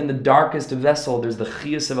 And that within the darkest vessel, there's the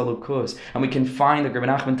chiyus of Elokus. And we can find, like Rebbe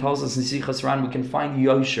Nachman tells us in Sichas Ran, we can find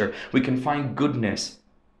yosher, we can find goodness.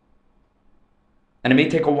 And it may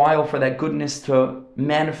take a while for that goodness to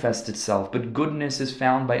manifest itself, but goodness is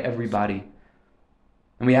found by everybody.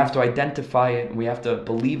 And we have to identify it, we have to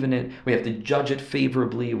believe in it, we have to judge it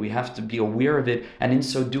favorably, we have to be aware of it, and in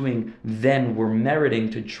so doing, then we're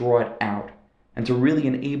meriting to draw it out and to really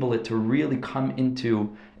enable it to really come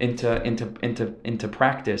into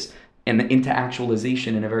practice and into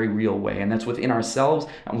actualization in a very real way. And that's within ourselves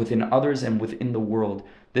and within others and within the world.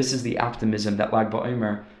 This is the optimism that Lag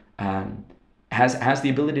BaOmer has the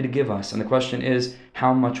ability to give us. And the question is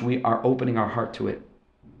how much we are opening our heart to it.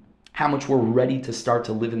 How much we're ready to start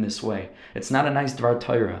to live in this way. It's not a nice Dvar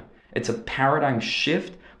Torah. It's a paradigm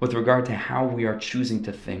shift with regard to how we are choosing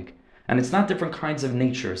to think. And it's not different kinds of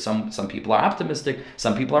nature. Some people are optimistic,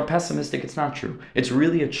 some people are pessimistic. It's not true. It's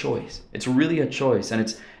really a choice. It's really a choice. And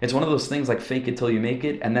it's one of those things like fake it till you make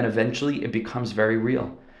it, and then eventually it becomes very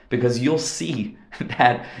real. Because you'll see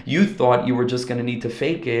that you thought you were just going to need to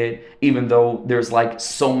fake it, even though there's like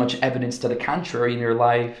so much evidence to the contrary in your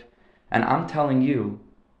life. And I'm telling you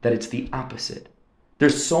that it's the opposite.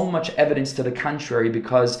 There's so much evidence to the contrary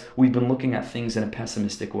because we've been looking at things in a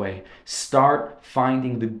pessimistic way. Start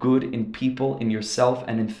finding the good in people, in yourself,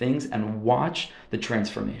 and in things, and watch the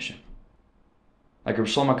transformation. Like Rav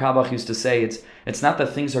Shlomo Kabach used to say, it's not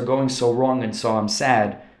that things are going so wrong and so I'm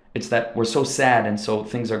sad. It's that we're so sad and so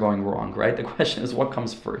things are going wrong, right? The question is what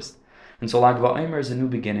comes first? And so Lag BaOmer is a new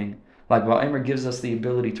beginning. Lag BaOmer gives us the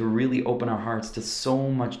ability to really open our hearts to so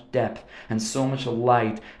much depth and so much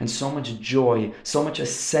light and so much joy, so much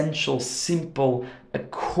essential, simple,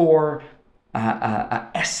 core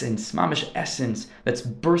essence, mamish essence that's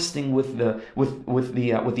bursting with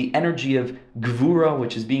the energy of gvura,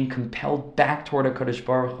 which is being compelled back toward HaKadosh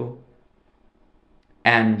Baruch Hu.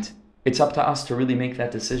 And it's up to us to really make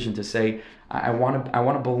that decision to say, I want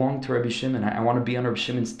to belong to Rabbi Shimon. I want to be on Rabbi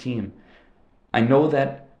Shimon's team. I know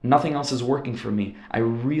that Nothing else is working for me. I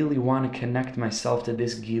really want to connect myself to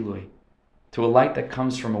this Gilui, to a light that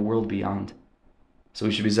comes from a world beyond. So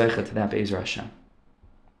we should be zeicha to that be'ezer Hashem.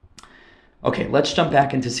 Okay, let's jump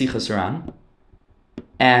back into Sichas Haran.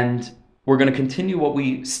 And we're going to continue what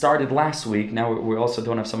we started last week. Now we also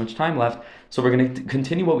don't have so much time left. So we're going to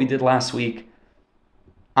continue what we did last week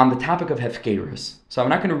on the topic of Hefkerus. So I'm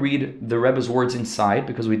not going to read the Rebbe's words inside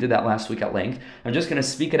because we did that last week at length. I'm just going to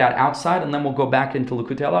speak it out outside, and then we'll go back into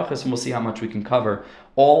Likutei Halachos and we'll see how much we can cover.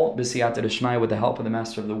 All b'siyata d'shmaya, with the help of the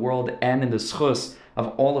Master of the World and in the schus of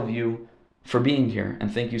all of you for being here.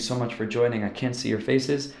 And thank you so much for joining. I can't see your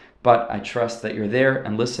faces, but I trust that you're there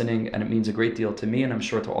and listening, and it means a great deal to me, and I'm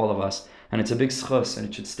sure to all of us. And it's a big schus, and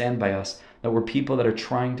it should stand by us, that we're people that are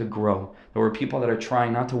trying to grow, that we're people that are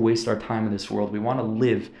trying not to waste our time in this world. We want to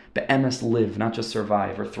live, be'emes live, not just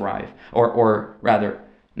survive or thrive, or rather,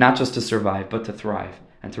 not just to survive, but to thrive,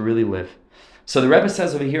 and to really live. So the Rebbe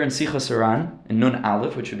says over here in Sichas Haran, in Nun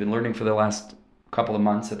Aleph, which we've been learning for the last couple of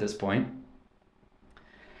months at this point,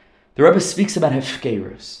 the Rebbe speaks about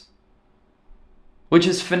Hefkerus, which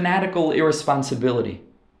is fanatical irresponsibility.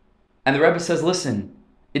 And the Rebbe says, listen,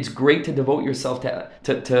 it's great to devote yourself to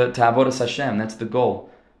Avodas Hashem, that's the goal.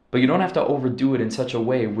 But you don't have to overdo it in such a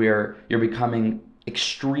way where you're becoming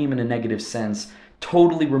extreme in a negative sense,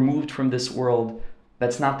 totally removed from this world.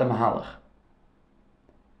 That's not the Mahalach.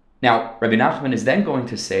 Now, Rabbi Nachman is then going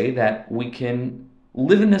to say that we can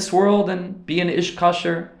live in this world and be an ish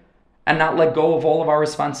kasher and not let go of all of our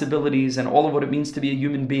responsibilities and all of what it means to be a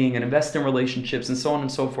human being and invest in relationships and so on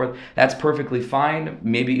and so forth. That's perfectly fine.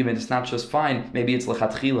 Maybe even it's not just fine. Maybe it's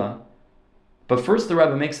lechatchila. But first the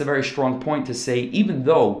Rebbe makes a very strong point to say, even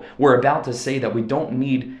though we're about to say that we don't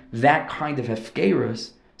need that kind of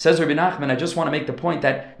hefkerus, says Rabbi Nachman, I just want to make the point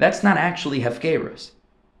that that's not actually hefkerus.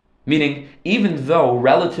 Meaning, even though,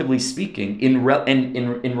 relatively speaking, in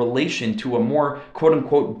relation to a more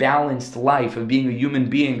quote-unquote balanced life of being a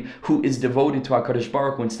human being who is devoted to HaKadosh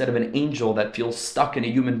Baruch Hu instead of an angel that feels stuck in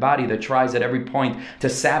a human body that tries at every point to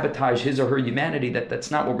sabotage his or her humanity,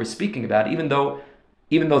 that's not what we're speaking about, even though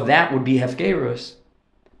that would be hefkerus.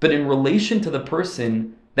 But in relation to the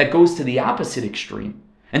person that goes to the opposite extreme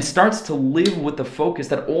and starts to live with the focus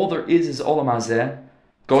that all there is Olam Hazeh,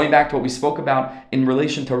 going back to what we spoke about in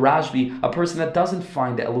relation to Rashbi, a person that doesn't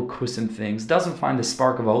find the elukus in things, doesn't find the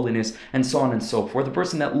spark of holiness, and so on and so forth. A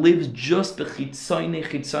person that lives just the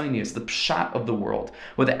chitzonius, the pshat of the world,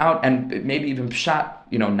 without, and maybe even pshat,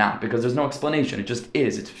 not, because there's no explanation. It just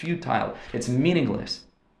is. It's futile. It's meaningless.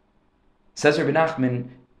 Says Rebbe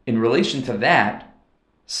Nachman, in relation to that,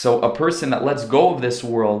 so a person that lets go of this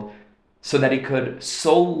world so that he could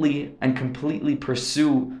solely and completely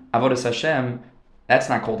pursue Avodas Hashem, that's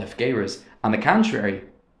not called hefkerus. On the contrary,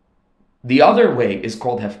 the other way is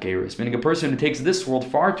called hefkerus, meaning a person who takes this world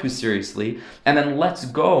far too seriously and then lets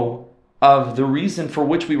go of the reason for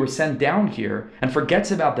which we were sent down here and forgets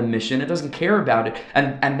about the mission, it doesn't care about it,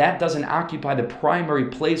 and that doesn't occupy the primary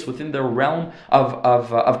place within the realm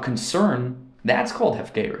of concern, that's called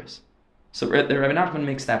hefkerus. So Rebbe Nachman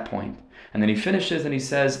makes that point. And then he finishes and he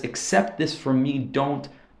says, accept this from me, don't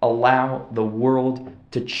allow the world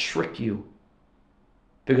to trick you.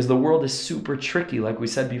 Because the world is super tricky, like we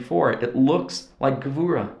said before. It looks like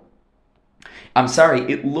Gevura.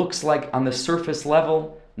 It looks like on the surface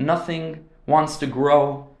level, nothing wants to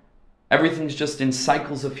grow. Everything's just in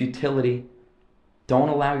cycles of futility. Don't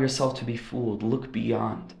allow yourself to be fooled. Look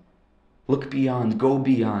beyond. Look beyond, go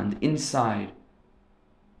beyond, inside.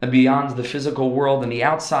 And beyond the physical world and the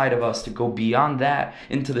outside of us, to go beyond that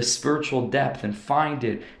into the spiritual depth and find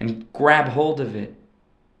it and grab hold of it.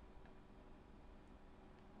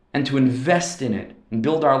 And to invest in it and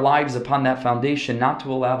build our lives upon that foundation, not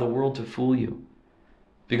to allow the world to fool you.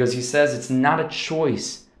 Because he says it's not a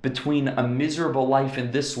choice between a miserable life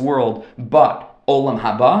in this world, but Olam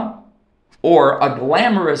Haba, or a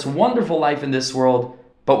glamorous, wonderful life in this world,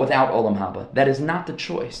 but without Olam Haba. That is not the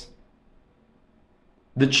choice.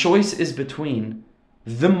 The choice is between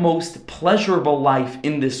the most pleasurable life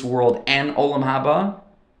in this world and Olam Haba,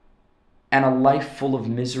 and a life full of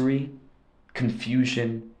misery,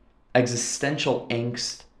 confusion, existential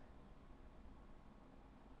angst,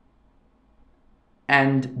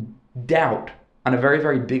 and doubt on a very,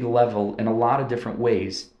 very big level in a lot of different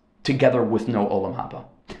ways, together with no Olam Haba.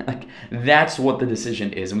 That's what the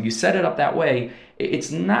decision is. And when you set it up that way,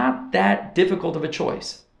 it's not that difficult of a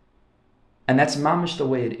choice. And that's mamish the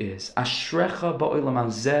way it is. Ashrecha ba'olam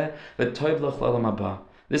hazeh v'toiv lech l'olam haba.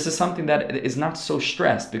 This is something that is not so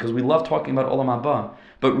stressed, because we love talking about Olam Haba.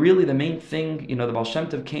 But really the main thing, the Baal Shem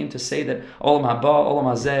Tov came to say that Olam Haba, Olam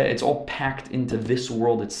Hazeh, it's all packed into this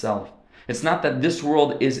world itself. It's not that this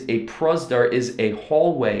world is a prosdar, is a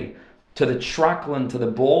hallway to the traklan, to the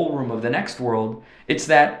ballroom of the next world. It's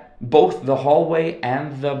that both the hallway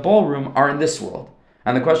and the ballroom are in this world.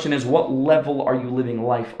 And the question is, what level are you living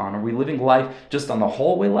life on? Are we living life just on the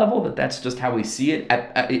hallway level, that's just how we see it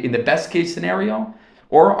in the best case scenario?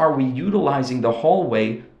 Or are we utilizing the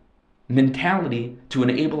hallway mentality to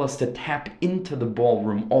enable us to tap into the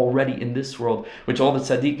ballroom already in this world, which all the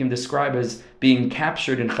tzaddikim describe as being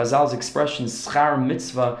captured in Chazal's expression, schar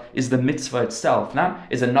mitzvah is the mitzvah itself, not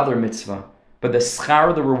is another mitzvah, but the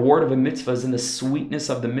schar, the reward of a mitzvah, is in the sweetness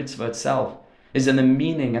of the mitzvah itself, is in the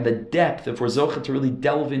meaning and the depth, if we're zocheh to really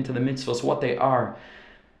delve into the mitzvahs, what they are,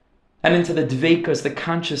 and into the dveikas, the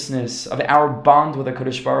consciousness of our bond with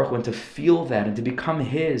HaKadosh Baruch Hu, and to feel that, and to become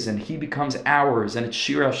His, and He becomes ours, and it's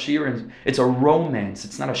shir ashir, and it's a romance,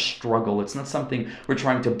 it's not a struggle, it's not something we're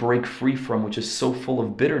trying to break free from, which is so full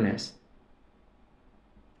of bitterness.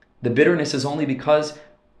 The bitterness is only because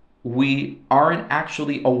we aren't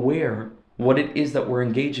actually aware what it is that we're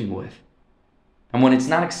engaging with. And when it's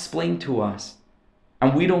not explained to us,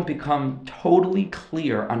 and we don't become totally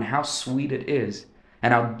clear on how sweet it is,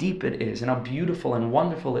 and how deep it is, and how beautiful and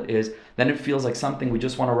wonderful it is, then it feels like something we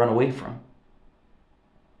just want to run away from.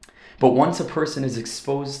 But once a person is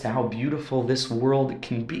exposed to how beautiful this world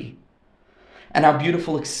can be, and how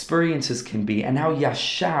beautiful experiences can be, and how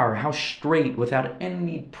yashar, how straight, without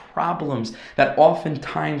any problems that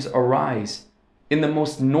oftentimes arise in the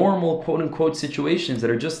most normal, quote-unquote, situations that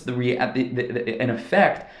are just an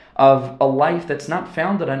effect of a life that's not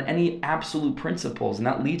founded on any absolute principles, and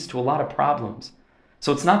that leads to a lot of problems.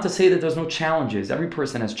 So it's not to say that there's no challenges. Every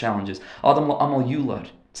person has challenges. Adam amal yulad.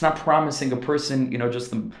 It's not promising a person,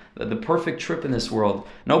 just the perfect trip in this world.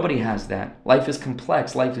 Nobody has that. Life is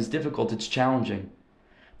complex. Life is difficult. It's challenging.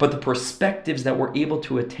 But the perspectives that we're able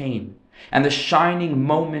to attain, and the shining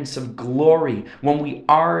moments of glory when we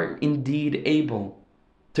are indeed able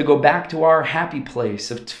to go back to our happy place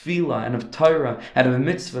of tefillah and of Torah and of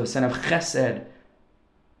mitzvahs and of chesed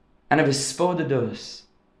and of hispodedus,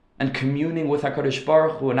 and communing with HaKadosh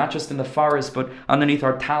Baruch Hu, and not just in the forest, but underneath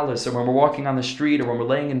our talis, or when we're walking on the street, or when we're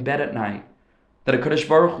laying in bed at night. That HaKadosh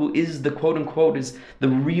Baruch Hu is the quote-unquote, is the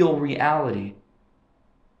real reality.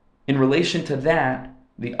 In relation to that,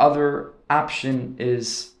 the other option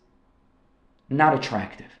is not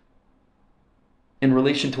attractive. In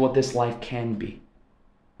relation to what this life can be.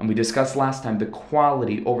 And we discussed last time, the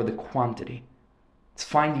quality over the quantity. It's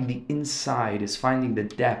finding the inside, is finding the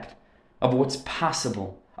depth of what's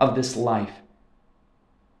possible of this life,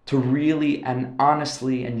 to really and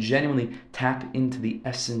honestly and genuinely tap into the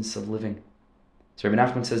essence of living. So Rebbe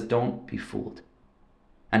Nachman says, don't be fooled.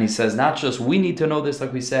 And he says, not just we need to know this,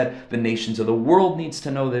 like we said, the nations of the world needs to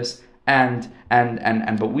know this,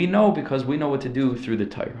 but we know because we know what to do through the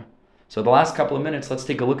Torah. So the last couple of minutes, let's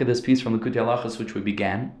take a look at this piece from Likutei Halachos, which we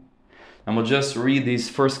began. And we'll just read these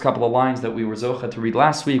first couple of lines that we were zocheh to read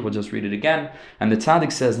last week. We'll just read it again. And the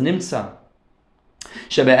tzaddik says, Nimtza,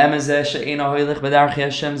 like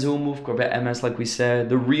we said,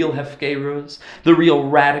 the real hefkerus, the real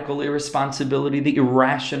radical irresponsibility, the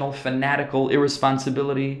irrational, fanatical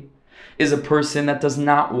irresponsibility, is a person that does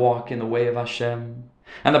not walk in the way of Hashem.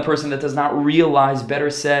 And the person that does not realize,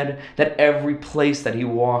 better said, that every place that he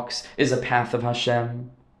walks is a path of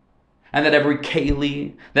Hashem. And that every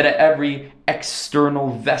keli, that every external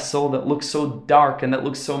vessel that looks so dark and that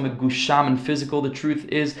looks so megusham and physical, the truth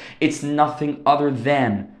is, it's nothing other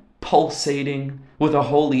than pulsating with a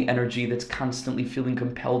holy energy that's constantly feeling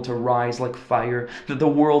compelled to rise like fire, that the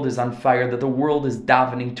world is on fire, that the world is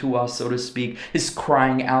davening to us, so to speak, is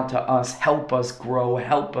crying out to us, help us grow,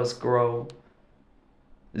 help us grow.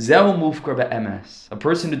 Zeu mufkar be'emes, a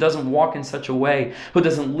person who doesn't walk in such a way, who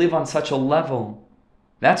doesn't live on such a level,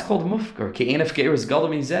 that's called mufkar.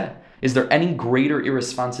 Is there any greater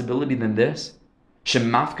irresponsibility than this?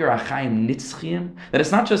 That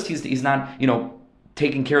it's not just he's not,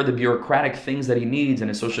 taking care of the bureaucratic things that he needs and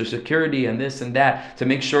his social security and this and that to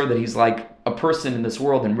make sure that he's like a person in this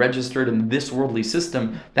world and registered in this worldly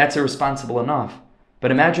system. That's irresponsible enough.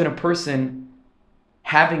 But imagine a person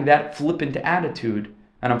having that flippant attitude,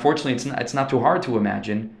 and unfortunately it's not too hard to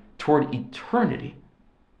imagine, toward eternity.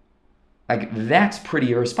 Like, that's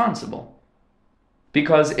pretty irresponsible.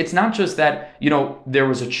 Because it's not just that, there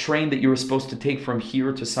was a train that you were supposed to take from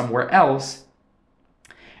here to somewhere else,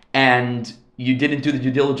 and you didn't do the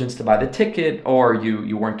due diligence to buy the ticket, or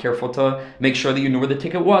you weren't careful to make sure that you knew where the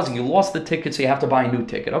ticket was, and you lost the ticket, so you have to buy a new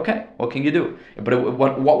ticket. Okay, what can you do? But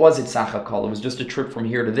what was it, Sachakal? It was just a trip from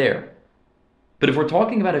here to there. But if we're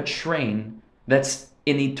talking about a train that's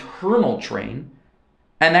an eternal train,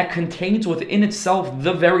 and that contains within itself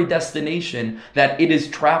the very destination that it is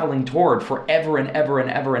traveling toward forever and ever and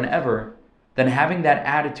ever and ever, then having that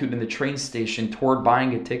attitude in the train station toward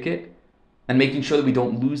buying a ticket and making sure that we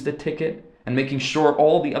don't lose the ticket and making sure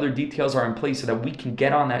all the other details are in place so that we can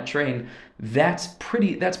get on that train, that's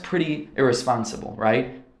pretty irresponsible,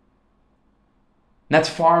 right? That's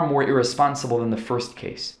far more irresponsible than the first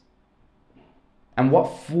case. And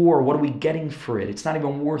what for? What are we getting for it? It's not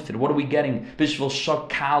even worth it. What are we getting? Bishvil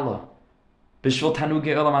shakala. Bishvil tanuge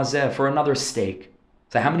olam hazeh, for another steak.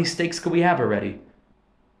 So how many steaks could we have already?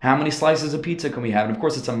 How many slices of pizza can we have? And of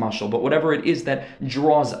course it's a mashal, but whatever it is that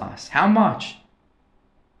draws us. How much?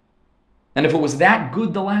 And if it was that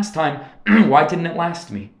good the last time, why didn't it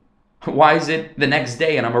last me? Why is it the next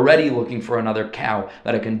day and I'm already looking for another cow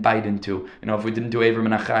that I can bite into? If we didn't do Ever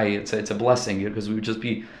Menachai, it's a blessing, because we would just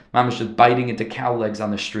be mamash just biting into cow legs on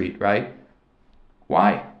the street, right?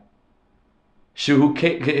 Why? Shuhu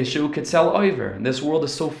Ketzel Oiver. This world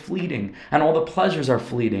is so fleeting, and all the pleasures are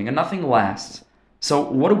fleeting, and nothing lasts. So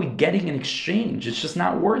what are we getting in exchange? It's just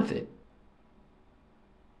not worth it.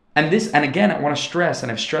 And again, I want to stress,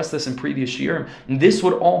 and I've stressed this in previous year, this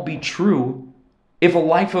would all be true if a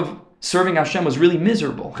life of serving Hashem was really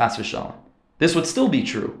miserable, chas v'shalom. This would still be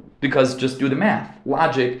true, because just do the math.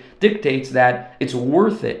 Logic dictates that it's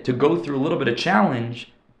worth it to go through a little bit of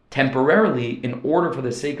challenge temporarily in order for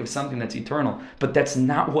the sake of something that's eternal. But that's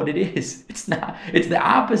not what it is. It's not. It's the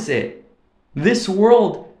opposite. This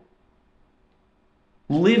world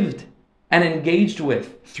lived and engaged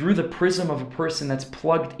with through the prism of a person that's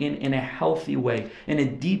plugged in a healthy way, in a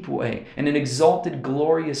deep way, in an exalted,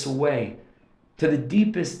 glorious way, to the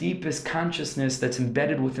deepest consciousness that's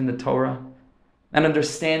embedded within the Torah, and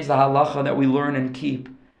understands the halacha that we learn and keep,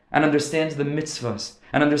 and understands the mitzvahs,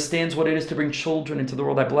 and understands what it is to bring children into the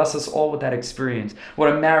world. I bless us all with that experience. What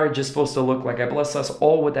a marriage is supposed to look like. I bless us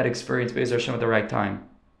all with that experience, Be'ez Hashem, at the right time.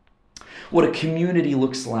 What a community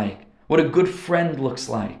looks like. What a good friend looks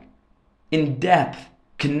like. In depth,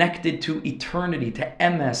 connected to eternity, to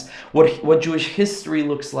emes, what Jewish history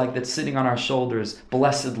looks like that's sitting on our shoulders,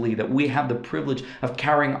 blessedly, that we have the privilege of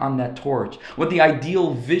carrying on that torch. What the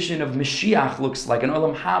ideal vision of Mashiach looks like, and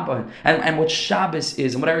Olam Haba, and what Shabbos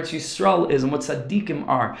is, and what Eretz Yisrael is, and what Tzaddikim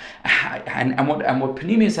are, and what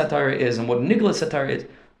Pnimius HaTorah is, and what Niglas HaTorah is.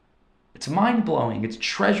 It's mind-blowing. It's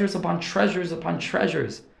treasures upon treasures upon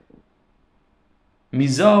treasures.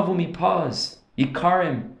 Mizav u'mipaz,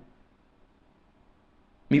 Yikarim,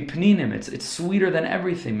 Mipninim, it's sweeter than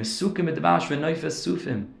everything. Mesukim edbash v'noifes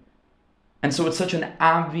sufim. And so it's such an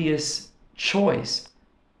obvious choice.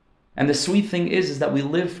 And the sweet thing is that we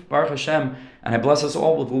live, Baruch Hashem, and I bless us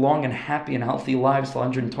all with long and happy and healthy lives till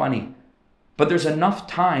 120. But there's enough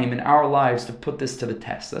time in our lives to put this to the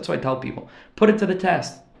test. That's why I tell people, put it to the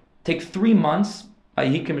test. Take 3 months,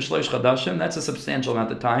 that's a substantial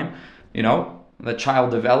amount of time. The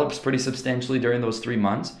child develops pretty substantially during those 3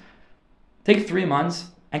 months. Take 3 months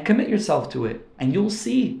and commit yourself to it, and you'll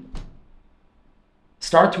see.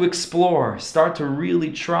 Start to explore, start to really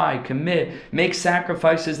try, commit, make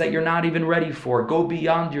sacrifices that you're not even ready for. Go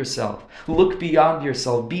beyond yourself, look beyond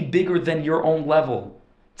yourself, be bigger than your own level.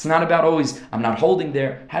 It's not about always, I'm not holding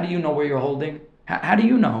there. How do you know where you're holding? How do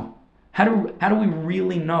you know? How do we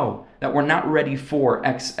really know that we're not ready for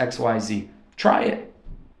X, Y, Z? Try it.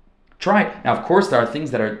 Try it. Now, of course, there are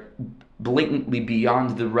things that are blatantly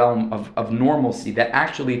beyond the realm of normalcy that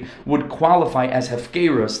actually would qualify as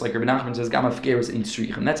hefkerus, like Rebbe Nachman says, gam hefkerus in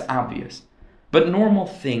tzrichim. That's obvious. But normal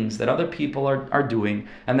things that other people are doing,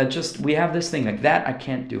 and that just, we have this thing, like that I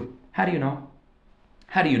can't do. How do you know?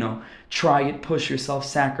 How do you know? Try it, push yourself,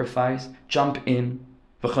 sacrifice, jump in.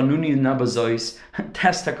 V'chanuni nabazois,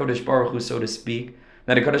 test HaKadosh Baruch Hu, so to speak.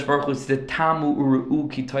 That HaKadosh Baruch Hu said, Tamu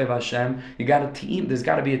uru'u ki toiv Hashem. There's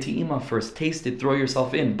got to be a te'ima first. Taste it, throw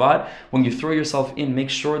yourself in. But when you throw yourself in, make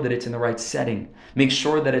sure that it's in the right setting. Make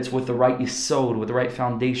sure that it's with the right yisod, with the right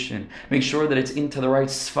foundation. Make sure that it's into the right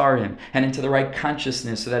svarim and into the right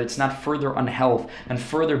consciousness, so that it's not further unhealth and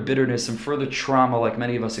further bitterness and further trauma like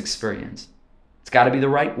many of us experience. It's got to be the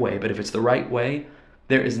right way. But if it's the right way,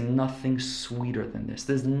 there is nothing sweeter than this.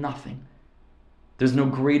 There's nothing. There's no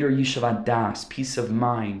greater yishav das, peace of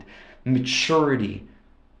mind, maturity,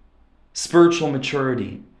 spiritual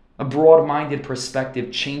maturity. A broad-minded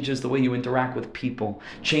perspective changes the way you interact with people,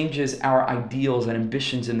 changes our ideals and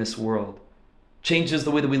ambitions in this world, changes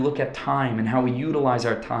the way that we look at time and how we utilize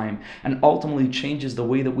our time, and ultimately changes the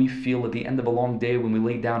way that we feel at the end of a long day when we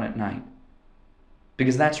lay down at night.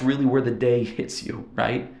 Because that's really where the day hits you,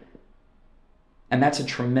 right? And that's a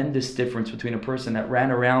tremendous difference between a person that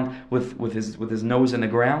ran around with his nose in the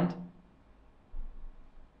ground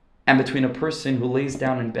and between a person who lays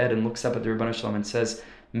down in bed and looks up at the Rebbe Shalom and says,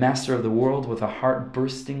 Master of the world, with a heart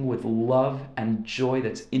bursting with love and joy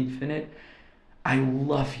that's infinite, I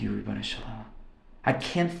love you, Rebbe Shalom. I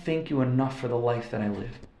can't thank you enough for the life that I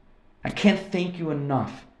live. I can't thank you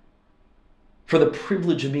enough for the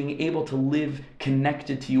privilege of being able to live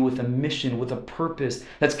connected to you with a mission, with a purpose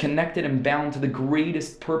that's connected and bound to the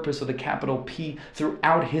greatest purpose with a capital P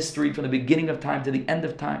throughout history, from the beginning of time to the end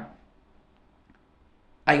of time.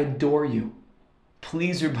 I adore you.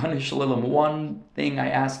 Please, Ribbon Shalom, one thing I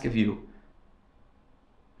ask of you,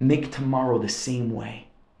 make tomorrow the same way.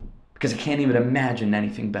 Because I can't even imagine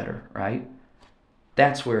anything better, right?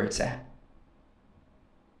 That's where it's at.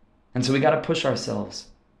 And so we got to push ourselves.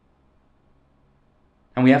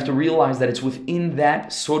 And we have to realize that it's within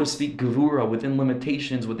that, so to speak, gevura, within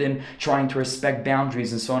limitations, within trying to respect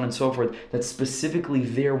boundaries and so on and so forth, that specifically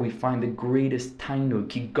there we find the greatest tainug.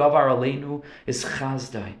 Ki gavar aleinu is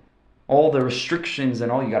chazdai. All the restrictions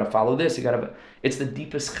and all, you got to follow this, it's the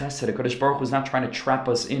deepest chesed. HaKadosh Baruch Hu is not trying to trap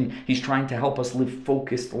us in. He's trying to help us live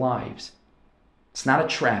focused lives. It's not a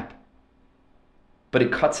trap. But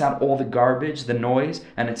it cuts out all the garbage, the noise,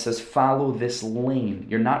 and it says, follow this lane.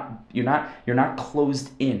 You're not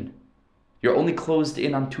closed in. You're only closed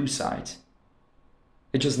in on two sides.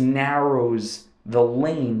 It just narrows the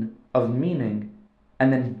lane of meaning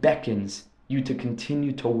and then beckons you to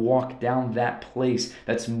continue to walk down that place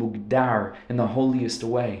that's mugdar in the holiest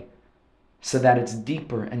way, so that it's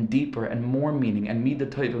deeper and deeper and more meaning and midah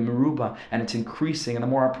tova meruba, and it's increasing. And the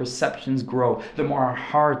more our perceptions grow, the more our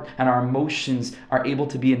heart and our emotions are able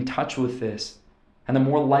to be in touch with this, and the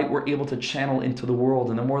more light we're able to channel into the world,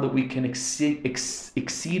 and the more that we can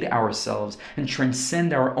exceed ourselves and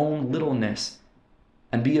transcend our own littleness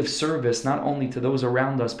and be of service not only to those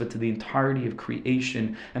around us but to the entirety of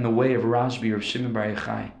creation and the way of Rashbi or of Shimon Bar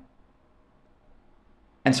Yochai.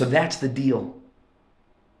 And so that's the deal.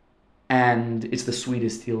 And it's the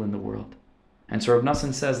sweetest deal in the world. And so Rav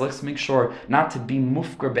Nassan says, let's make sure not to be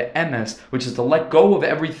mufkar be'emes, which is to let go of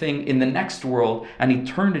everything in the next world and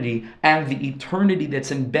eternity, and the eternity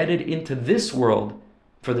that's embedded into this world,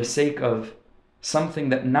 for the sake of something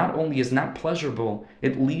that not only is not pleasurable,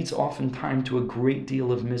 it leads oftentimes to a great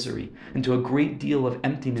deal of misery and to a great deal of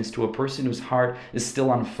emptiness, to a person whose heart is still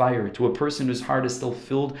on fire, to a person whose heart is still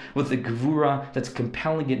filled with the gevura that's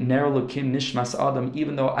compelling it, ner lokim nishmas adam,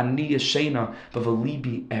 even though ani yeshena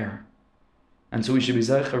b'valibi er. And so we should be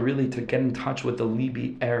zeicha really to get in touch with the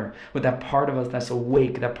libi er, with that part of us that's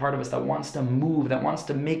awake, that part of us that wants to move, that wants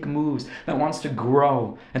to make moves, that wants to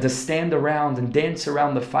grow, and to stand around and dance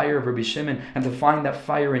around the fire of Rabbi Shimon, and to find that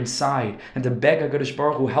fire inside, and to beg HaKadosh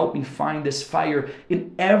Baruch Hu, help me find this fire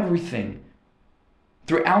in everything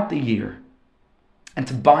throughout the year, and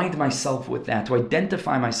to bind myself with that, to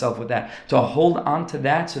identify myself with that, to hold on to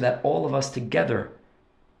that, so that all of us together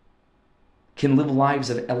can live lives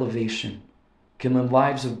of elevation, can live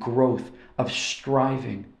lives of growth, of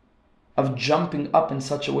striving, of jumping up in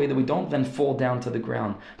such a way that we don't then fall down to the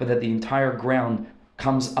ground, but that the entire ground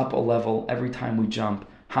comes up a level every time we jump,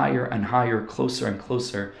 higher and higher, closer and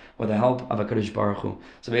closer, with the help of HaKadosh Baruch Hu.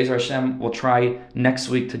 So Be'ezer Hashem, we'll try next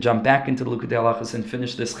week to jump back into the Likutei Halachos and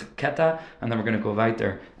finish this keta, and then we're going to go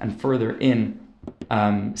weiter and further in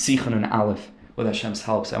Sichon and Aleph with Hashem's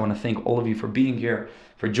help. So I want to thank all of you for being here,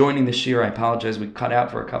 for joining this year. I apologize, we cut out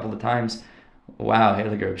for a couple of times. Wow,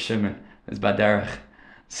 Heilige Reb Shimon, it's Baderech.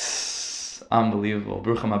 Unbelievable.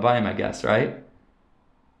 Brucham Abayim, I guess, right?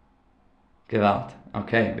 Gewalt.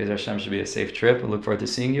 Okay, Be'ezer Hashem, should be a safe trip. I look forward to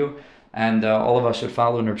seeing you. And all of us should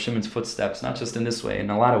follow in Reb Shimon's footsteps, not just in this way, in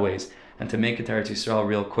a lot of ways, and to make it to Eretz Yisrael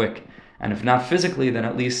real quick. And if not physically, then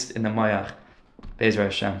at least in the Mayach. Be'ezer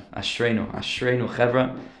Hashem. Ashreinu. Ashreinu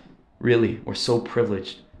Chevra. Really, we're so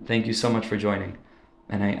privileged. Thank you so much for joining.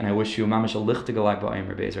 And I wish you mamash a lichtige lag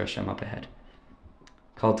ba'omer Be'ezer Hashem up ahead.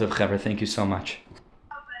 Kol tov Chevra, thank you so much.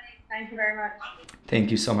 Thank you very much.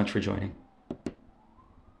 Thank you so much for joining.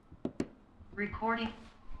 Recording.